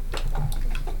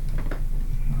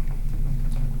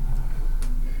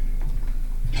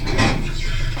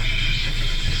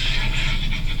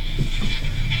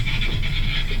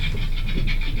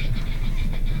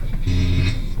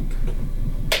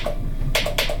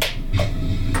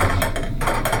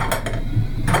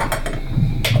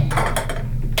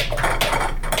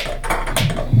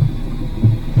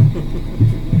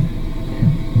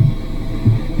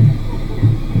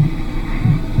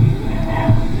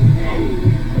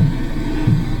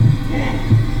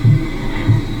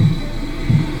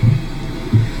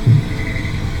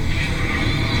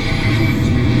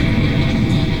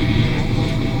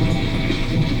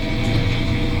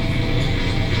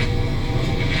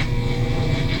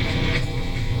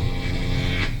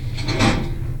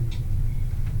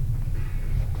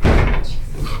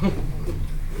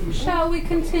 Shall we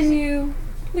continue?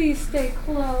 Please stay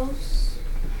close.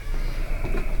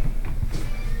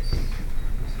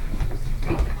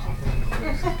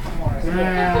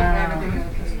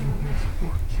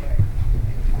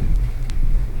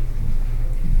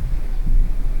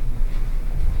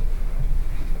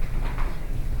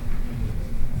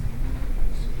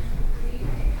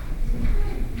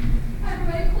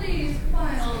 Everybody, please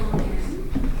file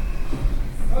in.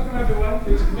 Welcome, everyone.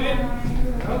 Please come in.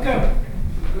 Welcome.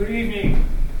 Good evening.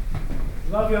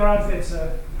 Love your outfit,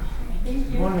 sir.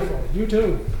 Thank you. Wonderful. You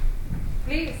too.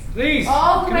 Please. Please.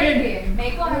 All the come way in. in.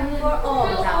 Make room for all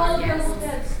of our guests.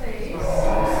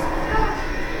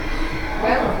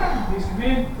 Welcome. Please come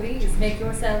in. Please make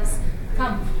yourselves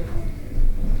comfortable.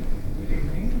 Good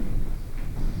evening.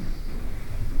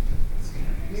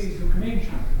 Please do come in.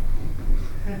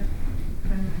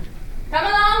 Come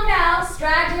along now.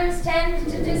 Stragglers tend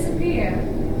to disappear.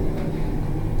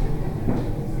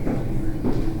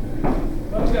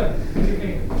 Welcome. Good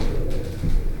evening.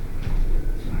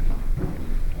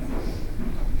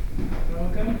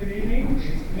 Welcome. Good evening.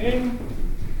 Please come in.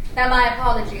 Now, my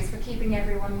apologies for keeping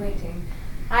everyone waiting.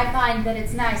 I find that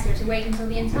it's nicer to wait until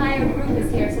the entire group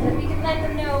is here so that we can let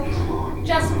them know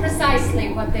just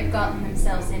precisely what they've gotten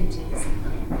themselves into.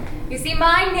 You see,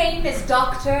 my name is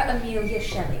Dr. Amelia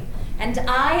Shelley, and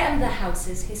I am the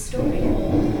house's historian.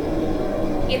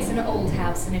 It's an old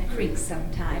house and it creaks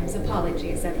sometimes.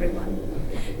 Apologies, everyone.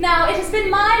 Now, it has been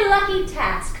my lucky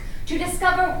task to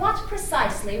discover what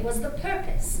precisely was the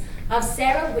purpose of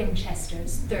Sarah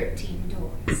Winchester's 13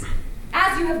 doors.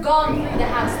 As you have gone through the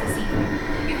house this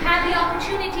evening, you've had the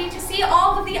opportunity to see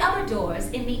all of the other doors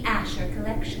in the Asher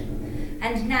collection.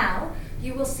 And now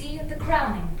you will see the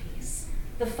crowning piece,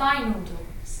 the final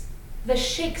doors, the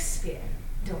Shakespeare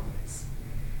doors.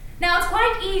 Now, it's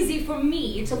quite easy for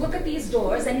me to look at these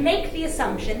doors and make the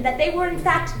assumption that they were in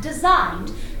fact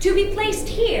designed to be placed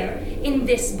here in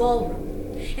this ballroom.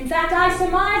 In fact, I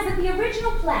surmise that the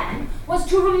original plan was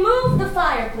to remove the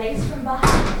fireplace from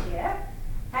behind here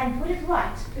and put it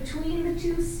right between the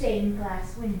two stained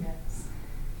glass windows.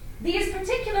 These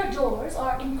particular doors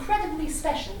are incredibly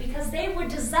special because they were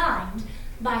designed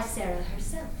by Sarah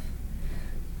herself.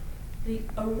 The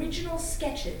original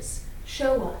sketches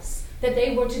show us that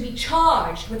they were to be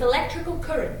charged with electrical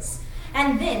currents,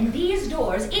 and then these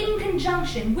doors, in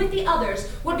conjunction with the others,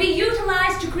 would be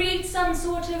utilized to create some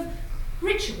sort of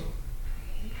ritual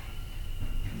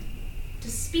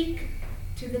to speak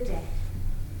to the dead.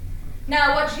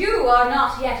 Now, what you are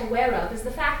not yet aware of is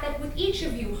the fact that with each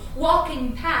of you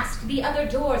walking past the other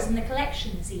doors in the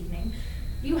collection this evening,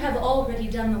 you have already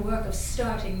done the work of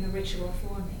starting the ritual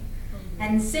for me.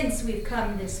 And since we've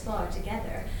come this far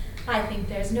together, I think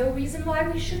there's no reason why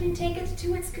we shouldn't take it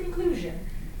to its conclusion.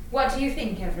 What do you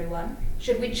think, everyone?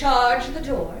 Should we charge the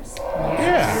doors?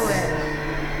 Yeah.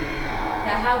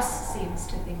 The house seems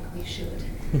to think we should.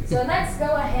 So let's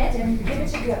go ahead and give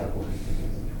it a go.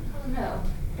 Oh no,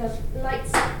 the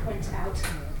lights went out.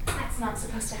 That's not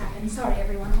supposed to happen. Sorry,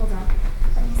 everyone. Hold on.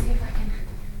 Let me see if I can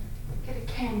get a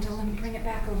candle and bring it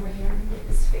back over here and get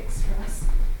this fixed for us.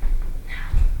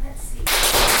 Now, let's see.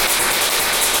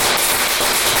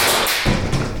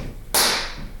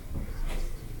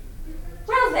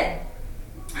 Well then,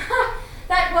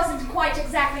 that wasn't quite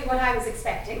exactly what I was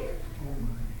expecting.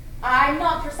 I'm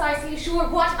not precisely sure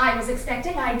what I was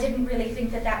expecting. I didn't really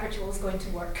think that that ritual was going to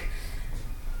work.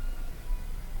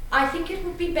 I think it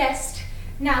would be best,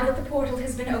 now that the portal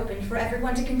has been opened, for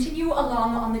everyone to continue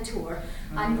along on the tour.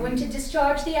 I'm going to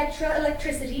discharge the extra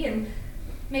electricity and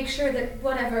make sure that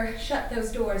whatever shut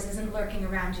those doors isn't lurking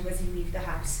around you as you leave the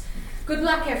house. Good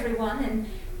luck, everyone, and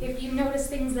if you notice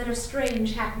things that are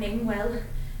strange happening, well,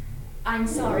 I'm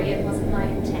sorry, it wasn't my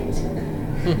intent.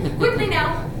 Quickly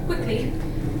now, quickly.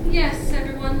 Yes,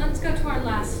 everyone, let's go to our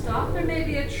last stop. There may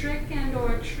be a trick and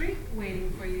or a treat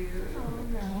waiting for you. Oh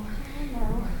no, oh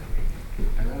no.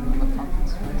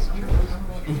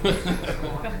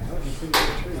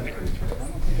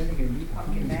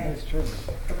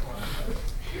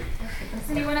 Is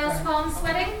anyone else palm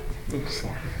sweating?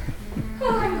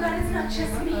 Oh, I'm glad it's not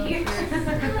just me.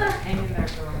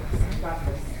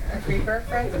 A creeper,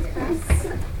 friends?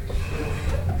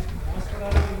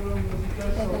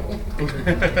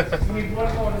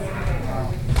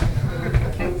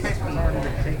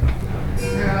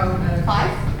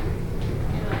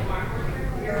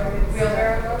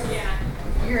 Wheelbarrow? Yeah.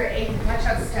 You're 8. Watch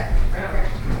out, step. Right there.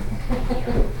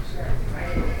 Sure.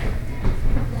 Right.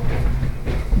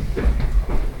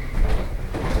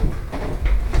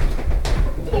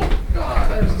 God,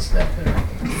 there's a step there.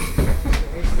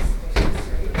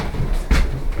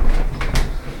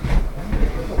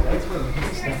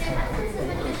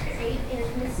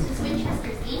 Mrs.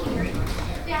 Winchester's eatery.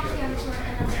 We actually have a tour and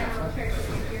a character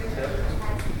figure that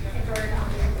has a bird on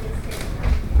it.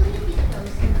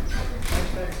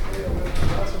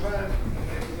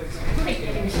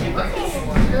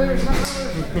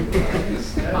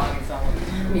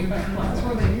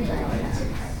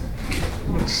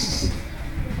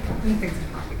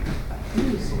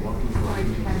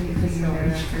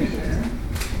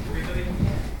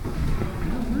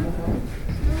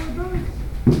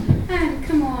 And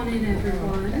come on in,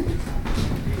 everyone.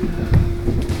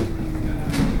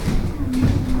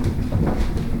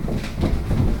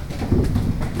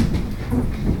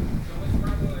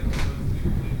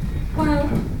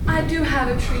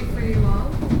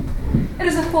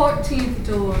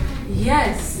 door.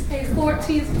 Yes, a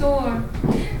 14th door.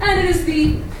 And it is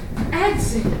the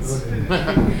exit.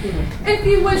 If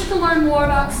you wish to learn more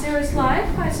about Sarah's life,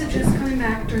 I suggest coming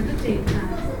back during the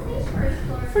daytime.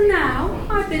 For now,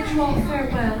 I bid you all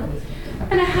farewell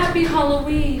and a happy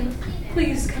Halloween.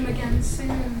 Please come again soon.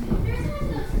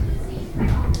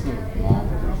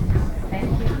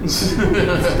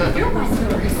 You're welcome.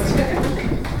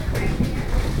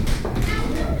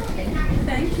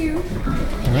 Thank you. All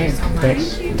right.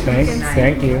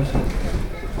 Thank you.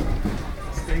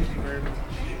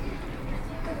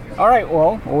 All right,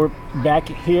 well, we're back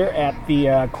here at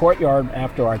the courtyard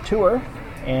after our tour.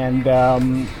 And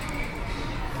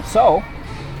so,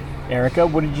 Erica,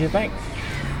 what did you think?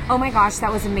 Oh my gosh,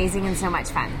 that was amazing and so much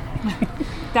fun.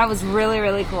 That was really,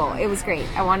 really cool. It was great.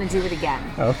 I want to do it again.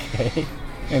 Okay.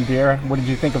 And Dear, what did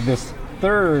you think of this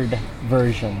third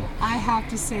version? I have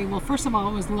to say, well, first of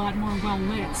all, it was a lot more well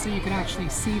lit, so you could actually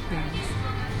see things,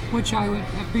 which I would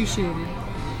appreciated.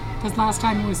 Because last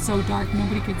time it was so dark,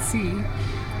 nobody could see.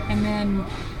 And then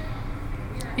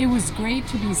it was great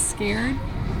to be scared.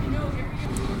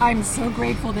 I'm so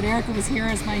grateful that Erica was here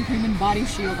as my human body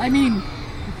shield. I mean,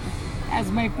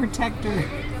 as my protector.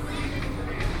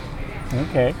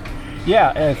 Okay.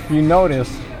 Yeah, if you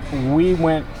notice, we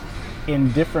went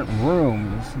in different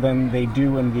rooms than they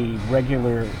do in the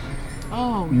regular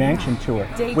mansion tour.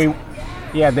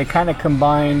 They kind of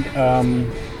combined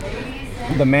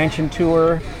the mansion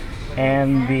tour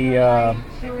and the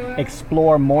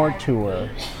Explore More tour.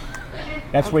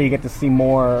 That's where you get to see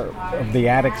more of the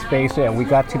attic space. Yeah, we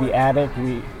got to the attic.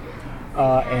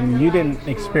 And you didn't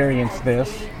experience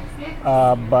this,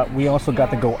 but we also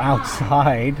got to go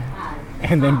outside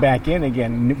and then back in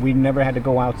again. We never had to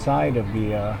go outside of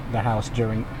the house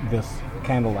during this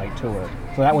candlelight tour,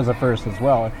 so that was a first as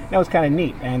well. That was kind of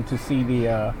neat, and to see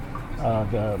the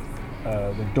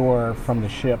door from the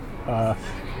ship.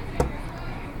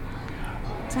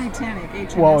 Titanic,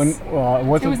 HMS. Well, it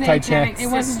wasn't Titanic. It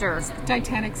wasn't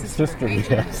Titanic sister.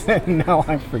 Yes. Now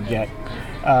I forget.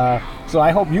 So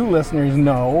I hope you listeners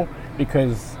know,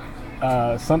 because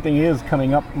something is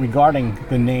coming up regarding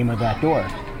the name of that door.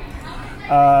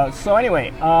 So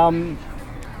anyway,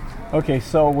 okay,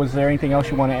 so was there anything else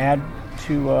you want to add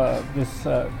to this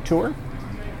tour?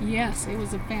 Yes, it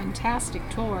was a fantastic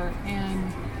tour,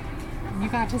 and you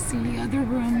got to see other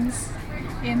rooms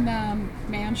in the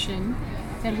mansion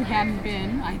that we hadn't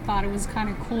been. I thought it was kind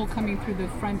of cool coming through the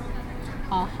front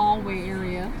hallway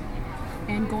area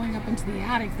and going up into the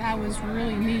attic. That was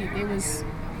really neat.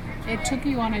 It took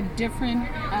you on a different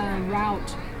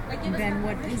route than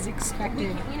what is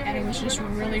expected, and it was just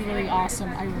really, really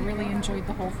awesome. I really enjoyed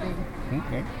the whole thing.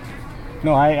 Okay.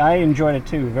 No, I enjoyed it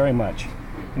too, very much.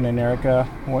 And then Erica,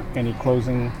 any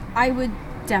closing? I would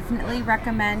definitely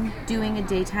recommend doing a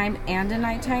daytime and a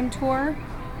nighttime tour,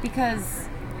 because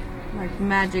like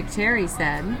Magic Terry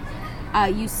said,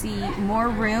 you see more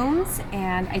rooms,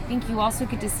 and I think you also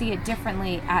get to see it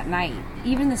differently at night.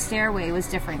 Even the stairway was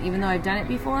different, even though I've done it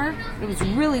before. It was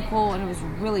really cool, and it was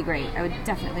really great. I would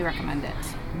definitely recommend it.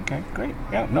 Okay, great.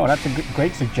 Yeah, no, that's a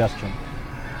great suggestion.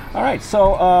 All right,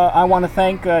 so I want to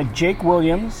thank Jake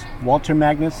Williams, Walter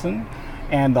Magnuson,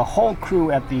 and the whole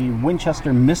crew at the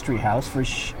Winchester Mystery House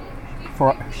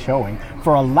for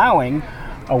allowing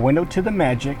a window to the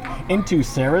magic into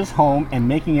Sarah's home and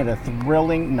making it a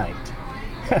thrilling night.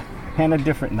 And a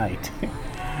different night.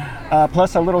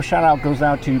 Plus, a little shout out goes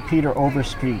out to Peter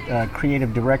Overstreet,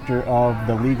 creative director of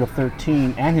the League of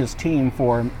 13, and his team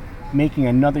for making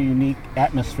another unique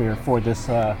atmosphere for this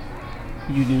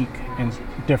unique and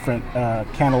different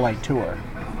candlelight tour.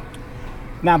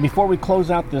 Now, before we close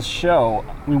out this show,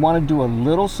 we want to do a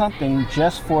little something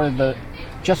just for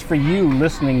you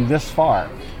listening this far.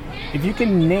 If you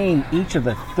can name each of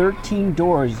the 13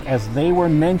 doors as they were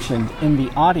mentioned in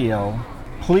the audio,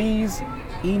 please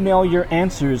email your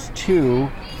answers to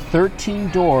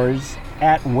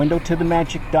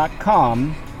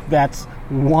 13doors@windowtothemagic.com. That's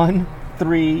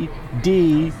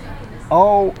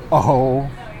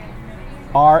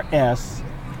 13DOORS,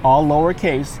 all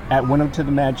lowercase, at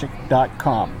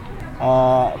windowtothemagic.com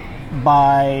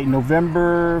by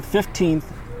November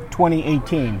 15th,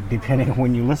 2018, depending on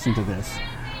when you listen to this.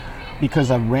 Because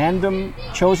a random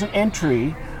chosen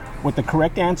entry with the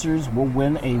correct answers will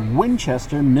win a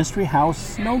Winchester Mystery House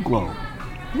snow globe.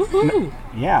 Woohoo!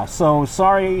 Yeah, so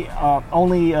sorry,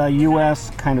 only U.S.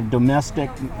 kind of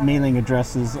domestic mailing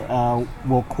addresses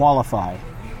will qualify.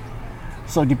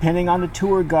 So depending on the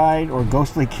tour guide or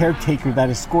ghostly caretaker that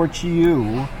escorts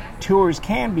you, tours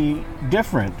can be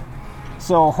different.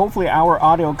 So hopefully our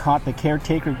audio caught the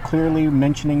caretaker clearly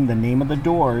mentioning the name of the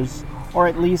doors, or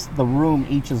at least the room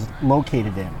each is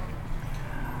located in.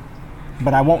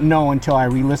 But I won't know until I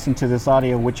re-listen to this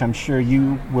audio, which I'm sure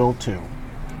you will too.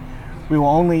 We will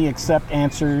only accept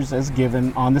answers as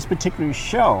given on this particular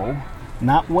show,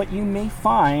 not what you may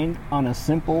find on a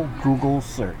simple Google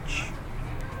search.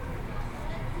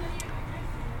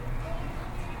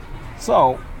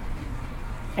 So,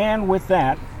 and with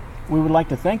that, we would like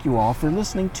to thank you all for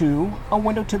listening to A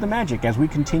Window to the Magic as we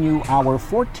continue our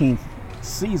 14th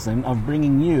season of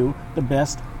bringing you the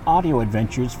best audio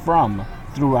adventures from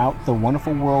throughout the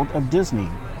wonderful world of Disney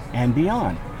and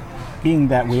beyond, being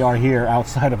that we are here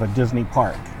outside of a Disney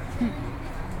park.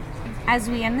 As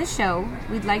we end the show,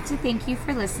 we'd like to thank you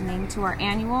for listening to our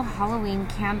annual Halloween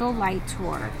candlelight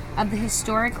tour of the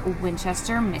historic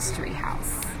Winchester Mystery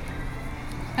House.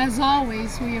 As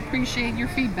always, we appreciate your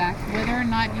feedback, whether or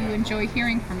not you enjoy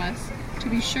hearing from us. To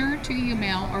be sure to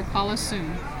email or call us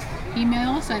soon.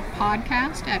 Email us at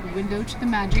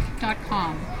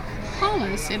podcast@windowtothemagic.com. Call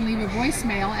us and leave a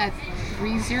voicemail at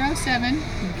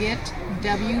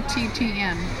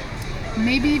 307-GET-WTTM.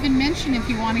 Maybe even mention if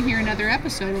you want to hear another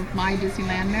episode of My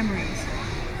Disneyland Memories.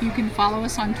 You can follow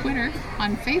us on Twitter,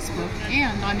 on Facebook,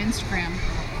 and on Instagram.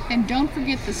 And don't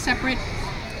forget the separate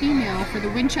email for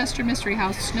the Winchester Mystery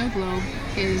House Snow Globe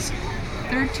is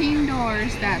 13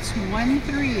 doors, that's 13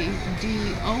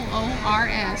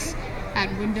 DOORS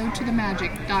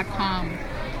 @windowtothemagic.com.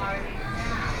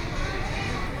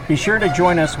 Be sure to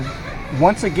join us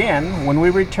once again when we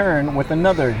return with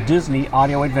another Disney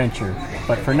audio adventure.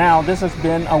 But for now, this has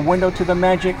been A Window to the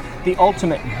Magic, the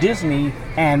ultimate Disney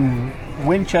and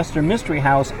Winchester Mystery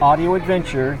House audio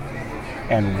adventure.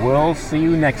 And we'll see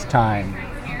you next time.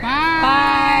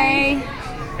 Bye.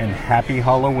 And happy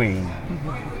Halloween.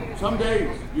 Some days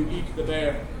you eat the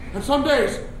bear, and some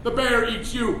days the bear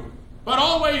eats you. But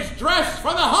always dress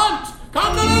for the hunt!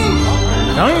 Congaloo!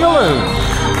 Congaloo!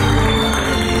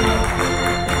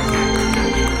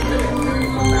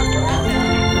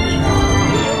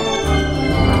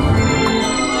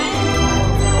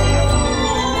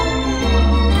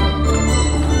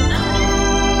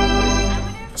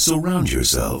 Surround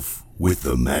yourself with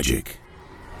the magic.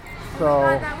 So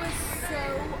that was so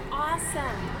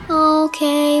awesome.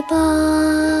 Okay,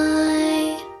 bye.